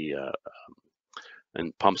with the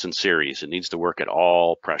and pumps in series. It needs to work at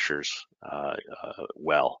all pressures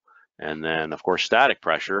well. And then, of course, static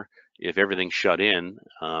pressure, if everything's shut in,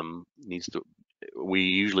 we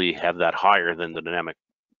usually have that higher than the dynamic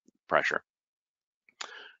pressure.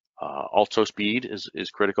 Also, speed is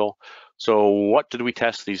critical. So what did we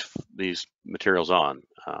test these materials on?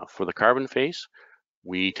 For the carbon face,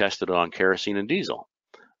 we tested it on kerosene and diesel.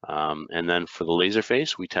 And then for the laser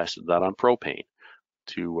face, we tested that on propane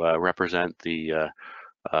to represent the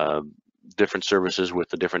different services with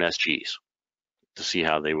the different SGs to see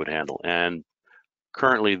how they would handle. And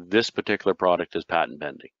currently, this particular product is patent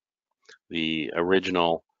pending. The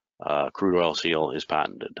original crude oil seal is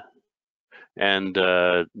patented. And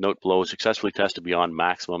note below, successfully tested beyond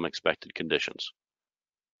maximum expected conditions.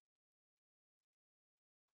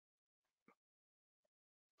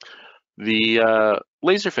 The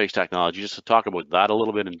laser phase technology, just to talk about that a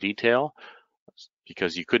little bit in detail,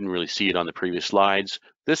 because you couldn't really see it on the previous slides.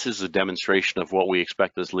 This is a demonstration of what we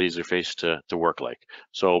expect this laser face to work like.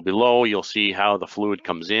 So below, you'll see how the fluid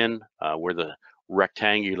comes in, where the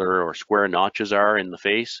rectangular or square notches are in the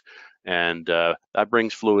face. And that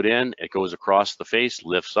brings fluid in, it goes across the face,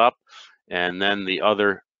 lifts up, and then the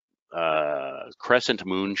other crescent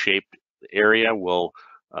moon shaped area will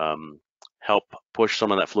help push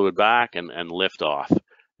some of that fluid back and lift off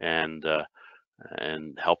and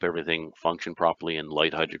help everything function properly in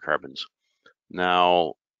light hydrocarbons.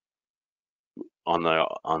 Now, on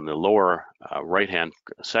the lower right-hand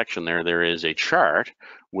section there is a chart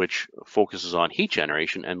which focuses on heat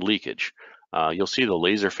generation and leakage. You'll see the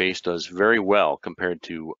laser face does very well compared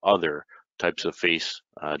to other types of face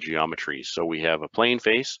geometries. So we have a plain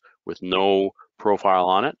face with no profile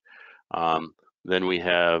on it. Then we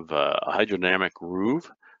have a hydrodynamic groove.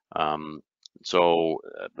 Then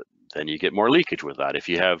you get more leakage with that.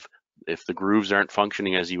 If the grooves aren't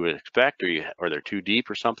functioning as you would expect, or they're too deep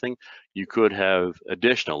or something, you could have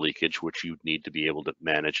additional leakage, which you'd need to be able to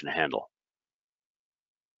manage and handle.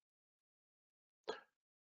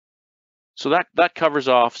 So that covers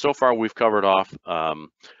off, so far we've covered off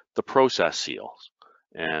the process seals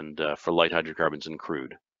and for light hydrocarbons and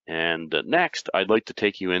crude. And next, I'd like to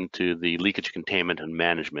take you into the leakage containment and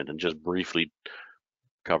management and just briefly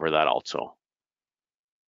cover that also.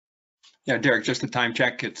 Yeah, Derek, just a time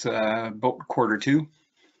check. It's about 1:45.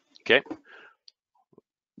 Okay.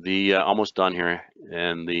 Almost done here.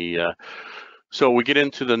 And so we get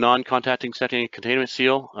into the non-contacting setting containment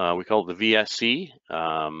seal. We call it the VSC.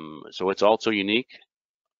 So it's also unique.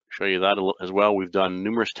 Show you that as well. We've done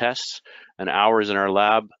numerous tests and hours in our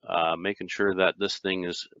lab, making sure that this thing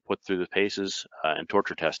is put through the paces and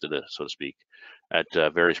torture tested it, so to speak, at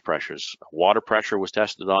various pressures. Water pressure was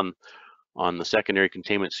tested on the secondary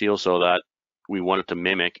containment seal, so that we wanted to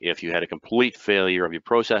mimic if you had a complete failure of your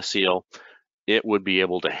process seal, it would be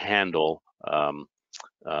able to handle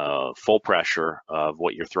full pressure of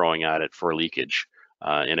what you're throwing at it for leakage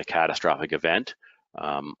in a catastrophic event.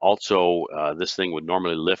 Also, this thing would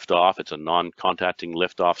normally lift off. It's a non-contacting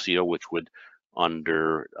lift-off seal, which would,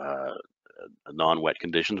 under non-wet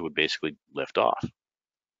conditions, would basically lift off.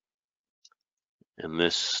 And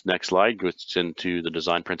this next slide goes into the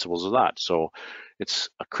design principles of that. So it's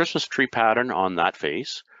a Christmas tree pattern on that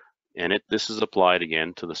face, and this is applied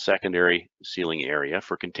again to the secondary sealing area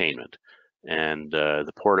for containment. And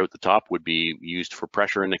the port out the top would be used for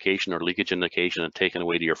pressure indication or leakage indication and taken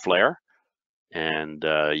away to your flare. And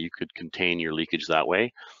you could contain your leakage that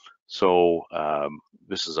way. So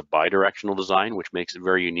this is a bidirectional design, which makes it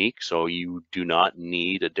very unique. So you do not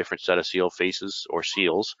need a different set of seal faces or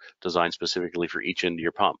seals designed specifically for each end of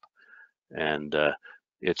your pump. And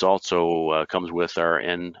it's also comes with our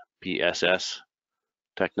NPSS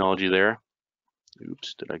technology there.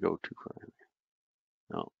 Oops, did I go too far?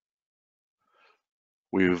 No.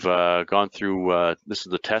 We've gone through, this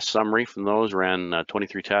is the test summary from those, ran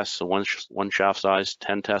 23 tests, so one shaft size,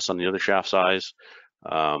 10 tests on the other shaft size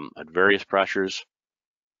at various pressures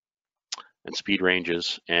and speed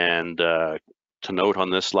ranges. And to note on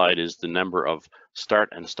this slide is the number of start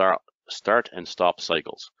and stop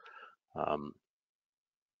cycles.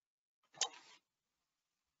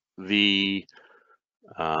 The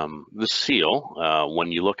seal,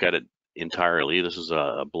 when you look at it entirely, this is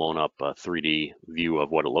a blown up 3D view of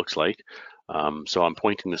what it looks like. So I'm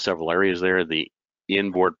pointing to several areas there. The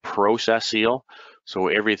inboard process seal. So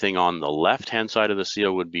everything on the left-hand side of the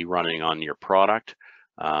seal would be running on your product.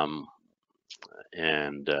 That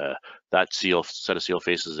set of seal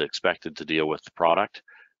faces is expected to deal with the product.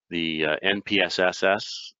 The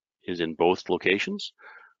NPSS is in both locations.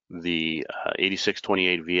 The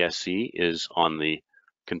 8628 VSC is on the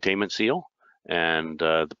containment seal, and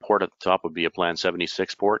the port at the top would be a Plan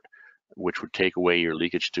 76 port, which would take away your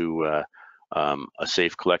leakage to a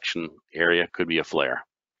safe collection area, could be a flare.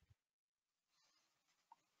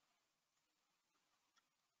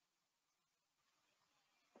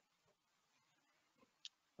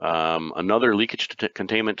 Another leakage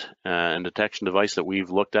containment and detection device that we've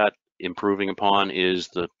looked at improving upon is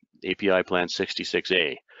the API Plan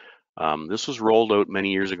 66A. This was rolled out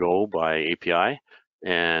many years ago by API,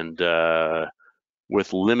 and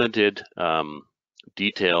with limited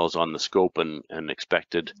details on the scope and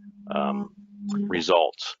expected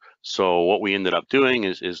results. So what we ended up doing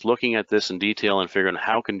is looking at this in detail and figuring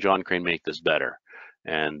how can John Crane make this better.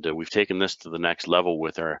 And we've taken this to the next level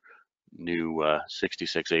with our new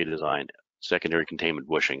 66A design, secondary containment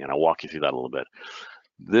bushing, and I'll walk you through that a little bit.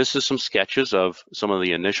 This is some sketches of some of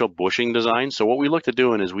the initial bushing designs. So what we looked at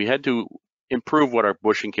doing is we had to improve what our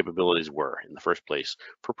bushing capabilities were in the first place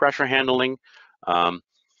for pressure handling, to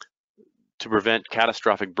prevent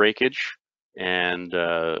catastrophic breakage, and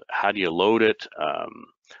how do you load it,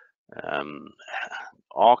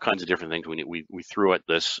 all kinds of different things. We threw at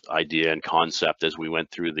this idea and concept as we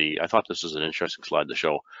went through I thought this was an interesting slide to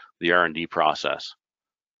show the R&D process.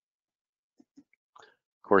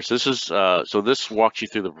 Of course, this is so this walks you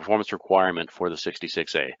through the performance requirement for the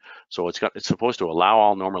 66A. So it's supposed to allow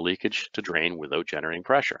all normal leakage to drain without generating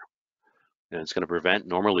pressure. And it's going to prevent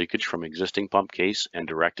normal leakage from existing pump case and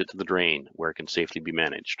direct it to the drain where it can safely be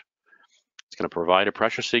managed. It's going to provide a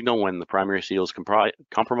pressure signal when the primary seal is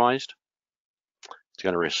compromised. It's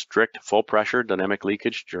going to restrict full pressure dynamic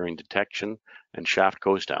leakage during detection and shaft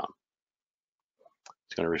coast down.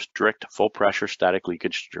 It's going to restrict full pressure static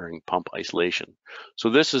leakage during pump isolation. So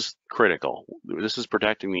this is critical. This is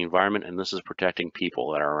protecting the environment, and this is protecting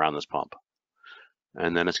people that are around this pump.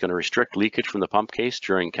 And then it's going to restrict leakage from the pump case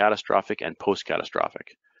during catastrophic and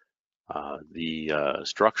post-catastrophic. The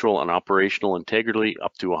structural and operational integrity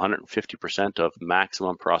up to 150% of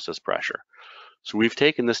maximum process pressure. So we've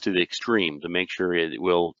taken this to the extreme to make sure it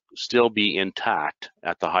will still be intact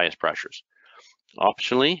at the highest pressures.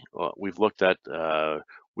 Optionally, we've looked at to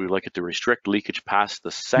restrict leakage past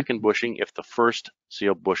the second bushing if the first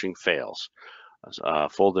seal bushing fails,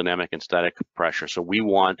 full dynamic and static pressure. So we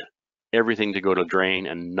want everything to go to drain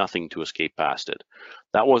and nothing to escape past it.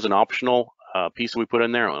 That was an optional piece that we put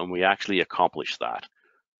in there, and we actually accomplished that,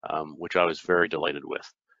 which I was very delighted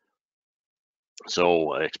with.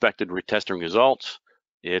 So expected testing results,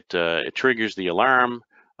 it triggers the alarm.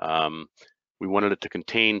 We wanted it to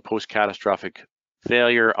contain post-catastrophic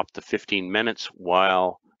failure up to 15 minutes,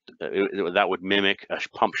 while that would mimic a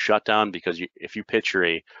pump shutdown, because if you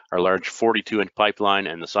picture our large 42-inch pipeline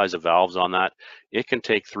and the size of valves on that, it can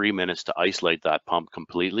take 3 minutes to isolate that pump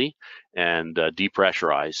completely and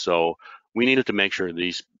depressurize. So we needed to make sure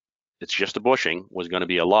it's just a bushing was going to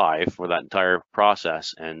be alive for that entire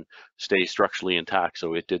process and stay structurally intact,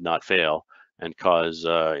 so it did not fail and cause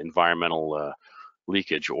environmental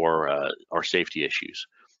leakage or safety issues.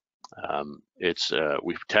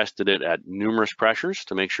 We've tested it at numerous pressures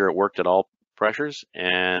to make sure it worked at all pressures,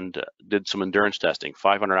 and did some endurance testing,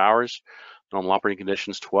 500 hours, normal operating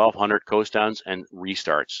conditions, 1200 coast downs and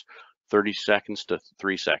restarts, 30 seconds to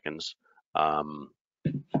 3 seconds.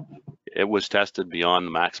 It was tested beyond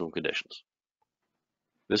the maximum conditions.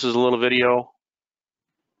 This is a little video,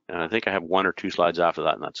 and I think I have 1 or 2 slides after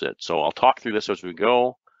that, and that's it. So I'll talk through this as we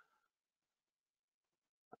go.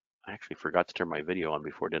 I actually forgot to turn my video on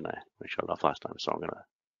before, didn't I? I shut it off last time, so I'm gonna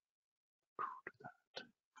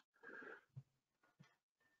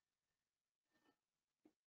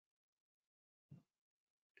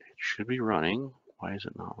should be running. Why is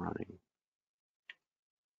it not running?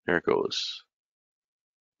 There it goes.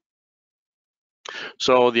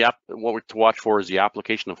 So what we're to watch for is the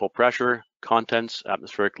application of full pressure, contents,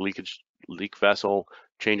 atmospheric leakage, leak vessel,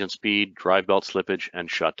 change in speed, drive belt slippage, and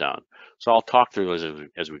shutdown. So I'll talk through those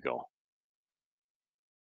as we go.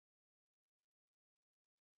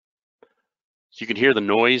 So you can hear the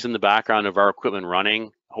noise in the background of our equipment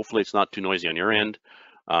running. Hopefully it's not too noisy on your end,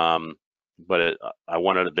 but I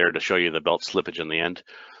wanted it there to show you the belt slippage in the end.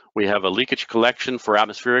 We have a leakage collection for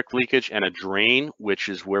atmospheric leakage and a drain, which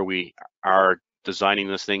is where we are designing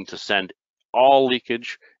this thing to send all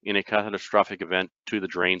leakage in a catastrophic event to the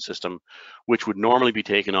drain system, which would normally be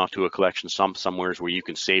taken off to a collection sump somewhere where you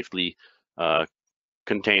can safely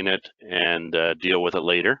contain it and deal with it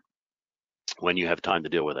later when you have time to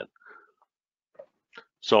deal with it.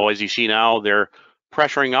 So as you see now, they're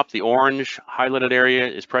pressuring up. The orange highlighted area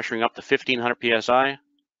is pressuring up to 1500 PSI.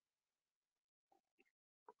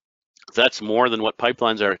 That's more than what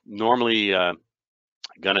pipelines are normally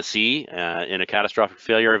going to see in a catastrophic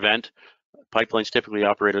failure event. Pipelines typically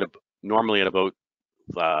operate normally at about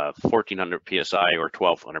 1400 PSI or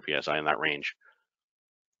 1200 PSI in that range.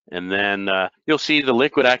 And then you'll see the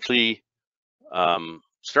liquid actually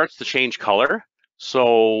starts to change color.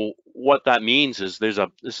 So what that means is this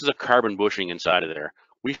is a carbon bushing inside of there.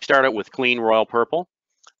 We start out with clean royal purple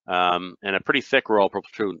and a pretty thick royal purple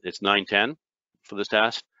too. It's 910 for this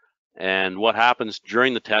test. And what happens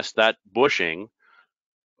during the test, that bushing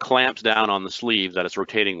clamps down on the sleeve that it's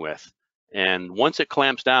rotating with. And once it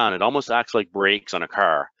clamps down, it almost acts like brakes on a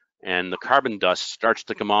car. And the carbon dust starts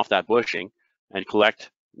to come off that bushing and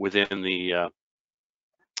collect within the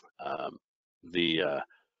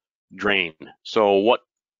drain. So what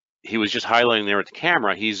he was just highlighting there at the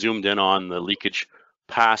camera, he zoomed in on the leakage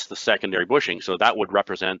past the secondary bushing. So that would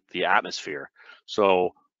represent the atmosphere.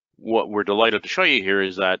 So what we're delighted to show you here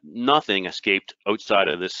is that nothing escaped outside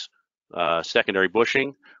of this secondary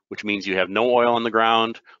bushing, which means you have no oil on the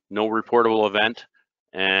ground, no reportable event,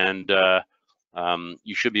 and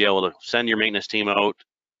you should be able to send your maintenance team out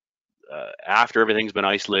after everything's been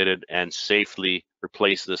isolated and safely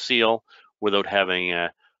replace the seal without having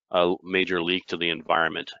a major leak to the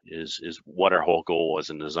environment is what our whole goal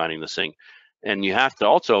was in designing this thing. And you have to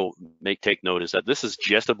also take note is that this is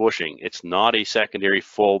just a bushing. It's not a secondary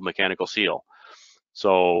full mechanical seal.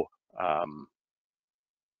 So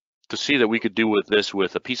to see that we could do with this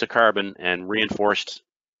with a piece of carbon and reinforced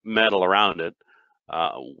metal around it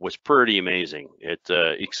was pretty amazing. It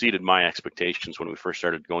exceeded my expectations when we first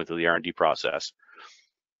started going through the R&D process.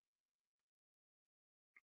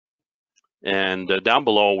 And down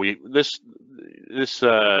below, this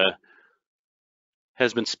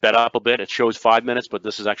has been sped up a bit. It shows 5 minutes, but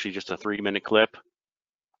this is actually just a 3-minute clip.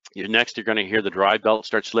 Next, you're going to hear the drive belt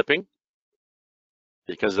start slipping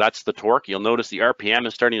because that's the torque. You'll notice the RPM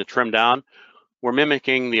is starting to trim down. We're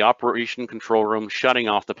mimicking the operation control room shutting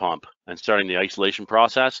off the pump and starting the isolation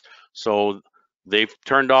process. So they've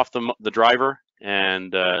turned off the driver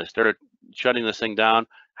and started shutting this thing down.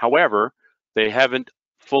 However, they haven't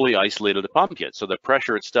fully isolated the pump yet. So the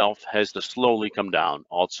pressure itself has to slowly come down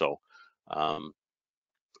also.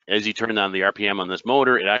 As you turn down the RPM on this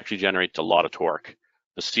motor, it actually generates a lot of torque.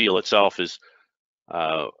 The seal itself is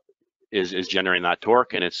generating that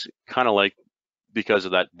torque, and it's kind of like because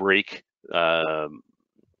of that brake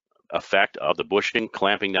effect of the bushing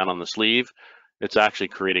clamping down on the sleeve, it's actually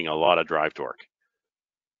creating a lot of drive torque.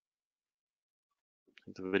 I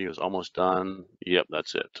think the video is almost done. Yep,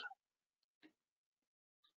 that's it.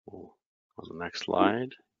 On the next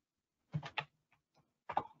slide.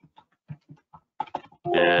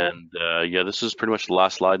 And yeah, this is pretty much the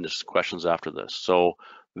last slide, and there's questions after this. So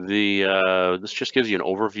this just gives you an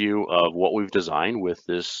overview of what we've designed with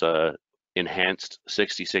this enhanced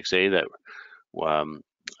 66A that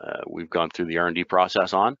we've gone through the R&D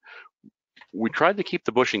process on. We tried to keep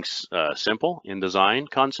the bushing simple in design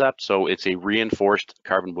concept, so it's a reinforced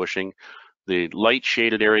carbon bushing. The light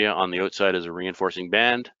shaded area on the outside is a reinforcing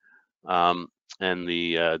band, and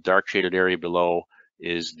the dark shaded area below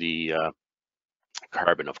is the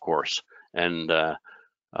carbon, of course. And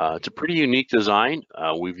it's a pretty unique design.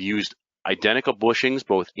 We've used identical bushings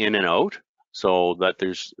both in and out, so that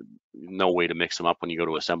there's no way to mix them up when you go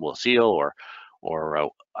to assemble a seal,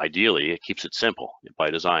 or ideally it keeps it simple by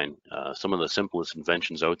design. Some of the simplest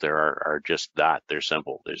inventions out there are just that, they're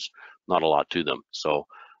simple. There's not a lot to them. So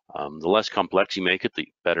the less complex you make it, the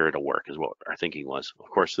better it'll work, is what our thinking was. Of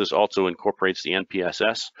course, this also incorporates the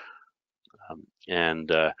NPSS,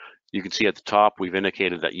 and you can see at the top, we've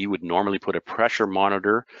indicated that you would normally put a pressure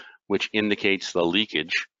monitor which indicates the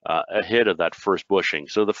leakage ahead of that first bushing.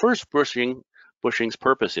 So the first bushing's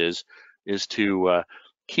purpose is to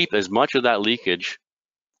keep as much of that leakage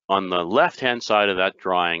on the left-hand side of that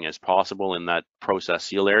drying as possible in that process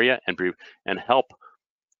seal area, and help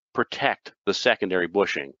protect the secondary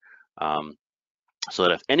bushing. So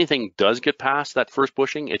that if anything does get past that first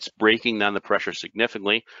bushing, it's breaking down the pressure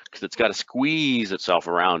significantly, because it's got to squeeze itself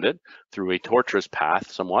around it through a tortuous path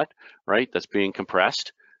somewhat, right? That's being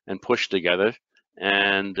compressed and pushed together,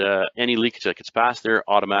 and any leakage that gets past there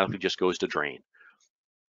automatically just goes to drain.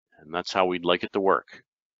 And that's how we'd like it to work.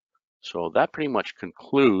 So that pretty much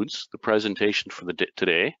concludes the presentation for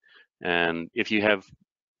today. And if you have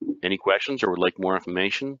any questions or would like more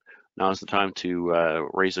information, now's the time to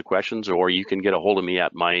raise the questions, or you can get a hold of me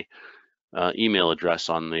at my email address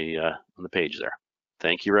on the page there.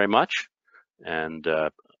 Thank you very much, and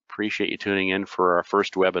appreciate you tuning in for our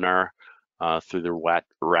first webinar through the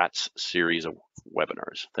RATS series of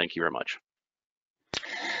webinars. Thank you very much.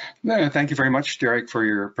 Thank you very much, Derek, for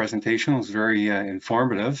your presentation. It was very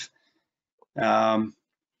informative. I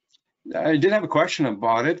did have a question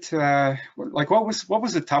about it. Like, what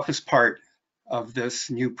was the toughest part of this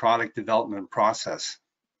new product development process?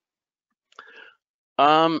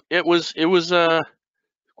 It was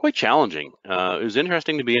quite challenging. It was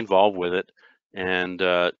interesting to be involved with it, and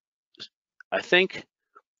I think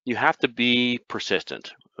you have to be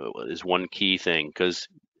persistent is one key thing, because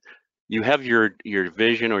you have your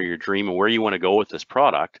vision or your dream of where you want to go with this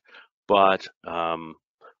product, but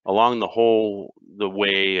along the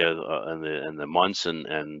way and the months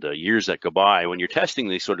and years that go by, when you're testing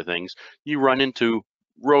these sort of things, you run into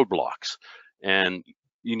roadblocks, and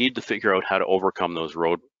you need to figure out how to overcome those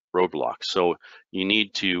roadblocks. So you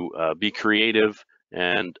need to be creative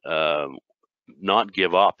and not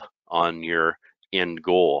give up on your end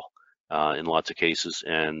goal in lots of cases,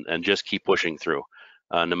 and just keep pushing through,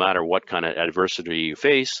 no matter what kind of adversity you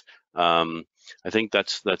face. I think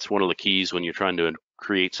that's one of the keys when you're trying to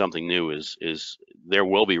create something new is there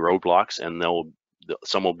will be roadblocks, and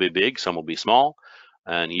some will be big, some will be small,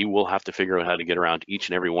 and you will have to figure out how to get around each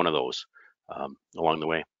and every one of those along the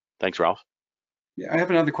way. Thanks, Ralph. Yeah, I have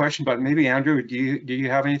another question, but maybe Andrew, do you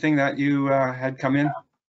have anything that you had come in?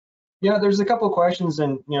 Yeah, there's a couple of questions,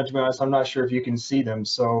 and to be honest, I'm not sure if you can see them.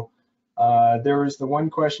 So there was the one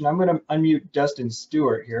question. I'm going to unmute Dustin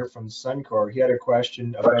Stewart here from Suncor. He had a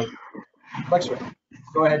question about FlexRing.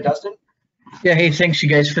 Go ahead, Dustin. Yeah, hey, thanks you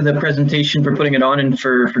guys for the presentation, for putting it on, and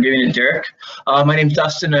for giving it Derek. My name's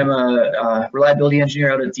Dustin. I'm a reliability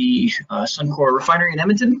engineer out at the Suncor refinery in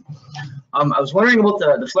Edmonton. I was wondering about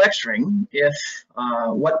the FlexRing, if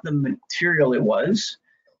what the material it was,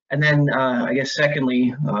 and then I guess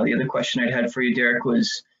secondly, the other question I'd had for you, Derek,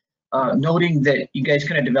 was noting that you guys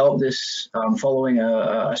kind of developed this following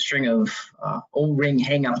a string of O-ring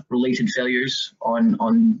hang-up related failures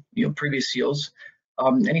on previous seals.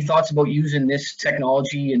 Any thoughts about using this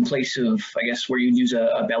technology in place of, I guess, where you'd use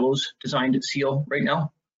a bellows designed seal right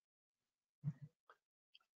now?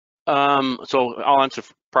 So I'll answer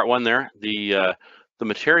part one there. The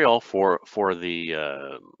material for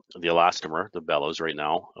the elastomer, the bellows right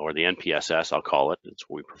now, or the NPSS, I'll call it. It's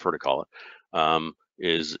what we prefer to call it.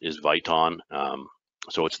 Is Viton.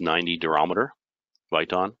 So it's 90 durometer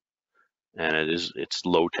Viton, and it's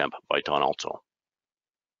low temp Viton also.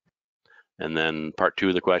 And then part two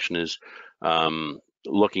of the question is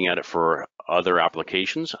looking at it for other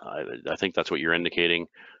applications. I think that's what you're indicating,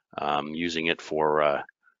 using it for,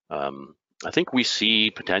 I think we see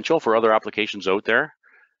potential for other applications out there,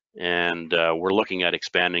 and we're looking at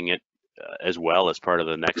expanding it as well as part of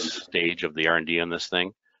the next stage of the R&D on this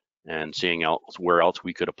thing, and seeing where else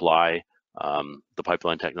we could apply the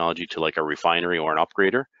pipeline technology to, like a refinery or an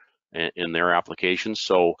upgrader in their applications.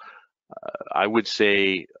 So I would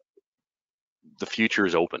say the future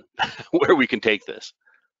is open where we can take this.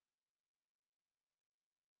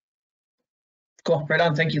 Cool, right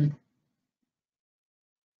on, thank you.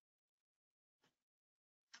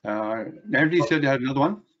 Andrew, you said you had another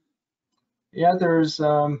one? Yeah, there's,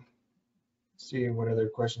 let's see, what other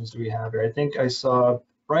questions do we have here? I think I saw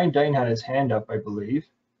Brian Dayton had his hand up, I believe.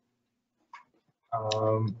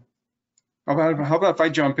 How about if I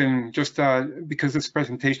jump in, just because this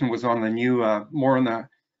presentation was on the new, more on the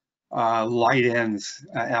light ends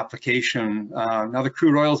application. Now the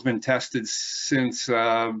crude oil has been tested since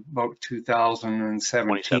about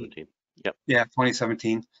 2017. Yep. Yeah,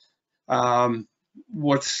 2017.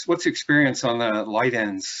 What's the experience on the light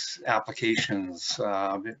ends applications?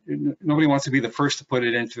 Nobody wants to be the first to put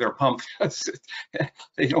it into their pump.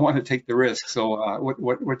 They don't want to take the risk. So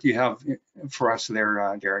what do you have for us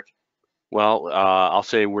there, Derek? Well, I'll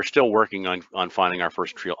say we're still working on finding our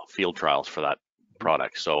first field trials for that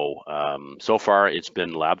product. So so far it's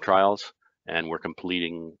been lab trials, and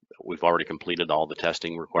we've already completed all the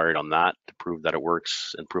testing required on that to prove that it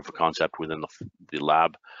works and proof of concept within the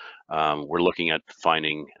lab. We're looking at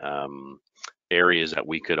finding areas that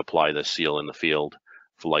we could apply the seal in the field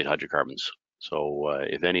for light hydrocarbons. So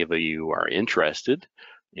if any of you are interested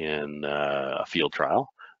in a field trial,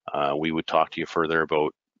 we would talk to you further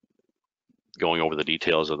about going over the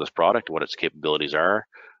details of this product, what its capabilities are,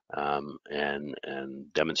 and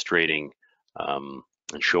demonstrating and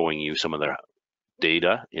showing you some of the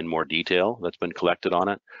data in more detail that's been collected on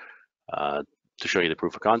it, to show you the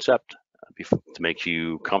proof of concept, to make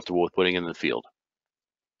you comfortable with putting it in the field.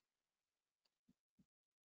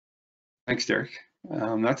 Thanks, Derek.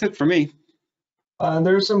 That's it for me.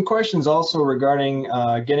 There's some questions also regarding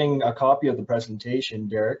getting a copy of the presentation,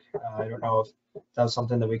 Derek. I don't know if that's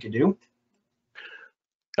something that we could do.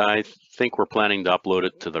 I think we're planning to upload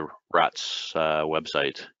it to the RATS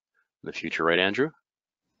website in the future, right, Andrew?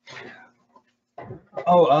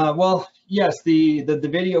 Oh, well, yes, the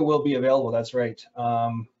video will be available. That's right.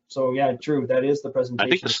 So yeah, true. That is the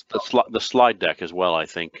presentation. I think the slide deck as well, I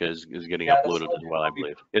think, is getting uploaded as well, I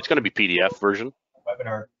believe. It's going to be PDF version.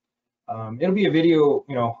 Webinar. It'll be a video,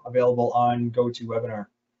 available on GoToWebinar.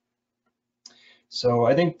 So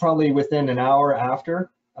I think probably within an hour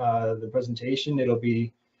after the presentation, it'll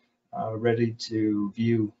be ready to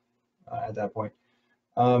view at that point.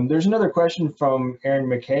 There's another question from Aaron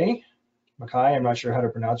Mackay. I'm not sure how to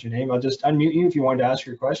pronounce your name. I'll just unmute you if you wanted to ask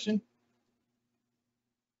your question.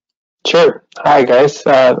 Sure. Hi, guys.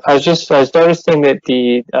 I was noticing that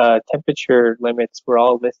the temperature limits were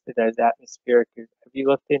all listed as atmospheric. Have you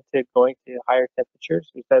looked into going to higher temperatures?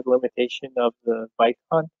 Is that a limitation of the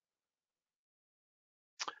Viton?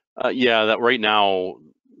 Yeah, that right now,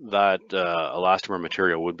 that elastomer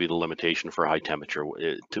material would be the limitation for high temperature.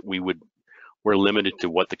 We're limited to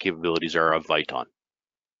what the capabilities are of Viton.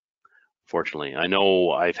 Fortunately, I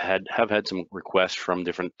know have had some requests from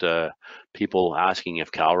different people asking if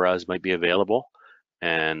CalRAS might be available,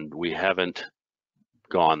 and we haven't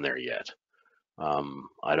gone there yet.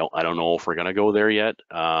 I don't know if we're going to go there yet.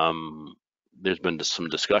 There's been some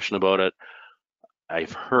discussion about it.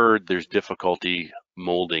 I've heard there's difficulty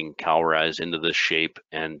molding CalRAS into this shape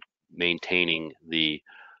and maintaining the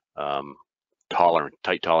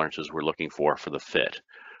tight tolerances we're looking for the fit.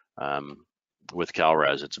 With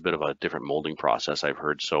CalRAS, it's a bit of a different molding process, I've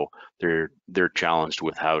heard, so they're challenged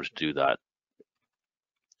with how to do that,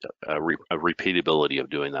 a repeatability of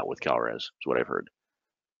doing that with CalRAS is what I've heard.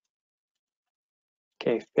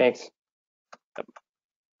 Okay, thanks. Yep.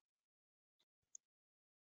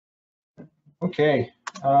 Okay,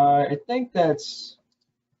 I think that's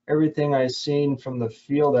everything I've seen from the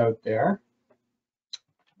field out there.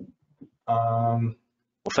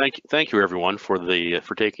 Well, thank you everyone for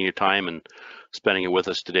taking your time and spending it with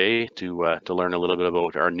us today to learn a little bit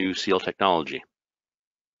about our new seal technology.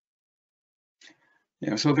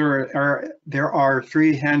 Yeah, so there are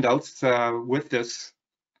 3 handouts with this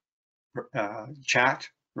chat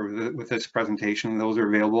or with this presentation. Those are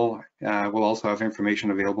available. We'll also have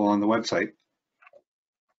information available on the website.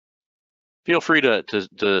 Feel free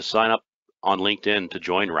to sign up on LinkedIn to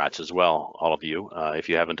join RATS as well, all of you, if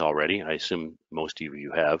you haven't already. I assume most of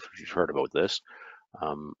you have, if you've heard about this.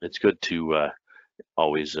 It's good to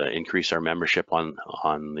always increase our membership on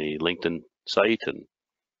the LinkedIn site and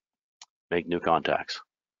make new contacts.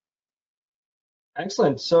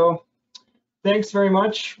 Excellent. So thanks very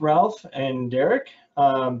much, Ralph and Derek.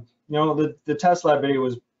 The test lab video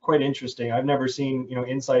was quite interesting. I've never seen,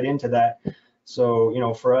 insight into that.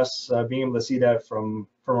 So, for us being able to see that from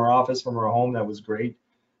our office, from our home, that was great.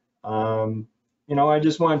 I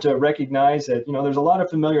just wanted to recognize that, there's a lot of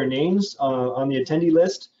familiar names on the attendee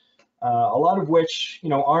list, a lot of which,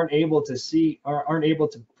 aren't able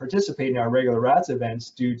to participate in our regular RATS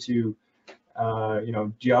events due to,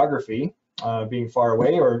 geography, being far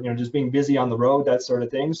away or, just being busy on the road, that sort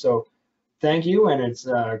of thing. So thank you. And it's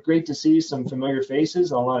great to see some familiar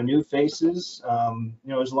faces and a lot of new faces.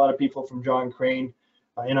 There's a lot of people from John Crane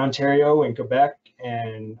in Ontario and Quebec,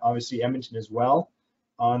 and obviously Edmonton as well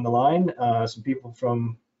on the line. Some people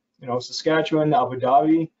from, Saskatchewan, Abu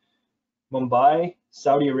Dhabi, Mumbai,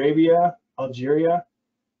 Saudi Arabia, Algeria,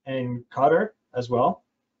 and Qatar as well.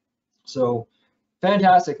 So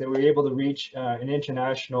fantastic that we were able to reach an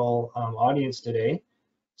international audience today.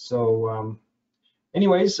 So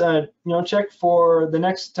anyways, check for the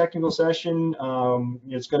next technical session.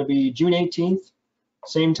 It's going to be June 18th,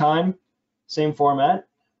 same time, same format.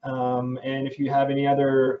 And if you have any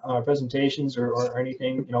other presentations or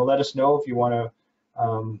anything, let us know if you want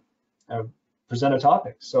to present a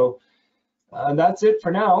topic. So that's it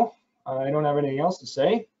for now. I don't have anything else to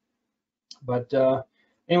say. But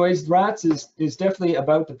anyways, RATS is definitely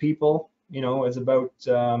about the people. It's about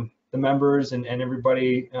the members and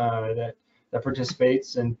everybody that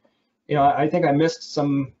participates. And I think I missed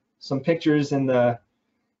some pictures in that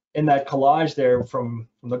collage there from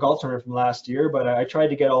the golf tournament from last year, but I tried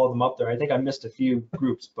to get all of them up there. I think I missed a few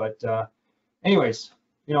groups, but anyways,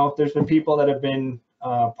 there's been people that have been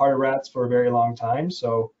part of RATS for a very long time,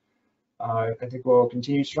 so I think we'll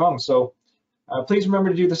continue strong. So please remember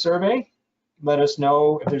to do the survey. Let us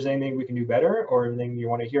know if there's anything we can do better or anything you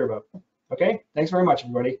want to hear about. Okay, thanks very much,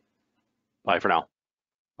 everybody. Bye for now.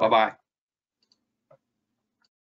 Bye-bye.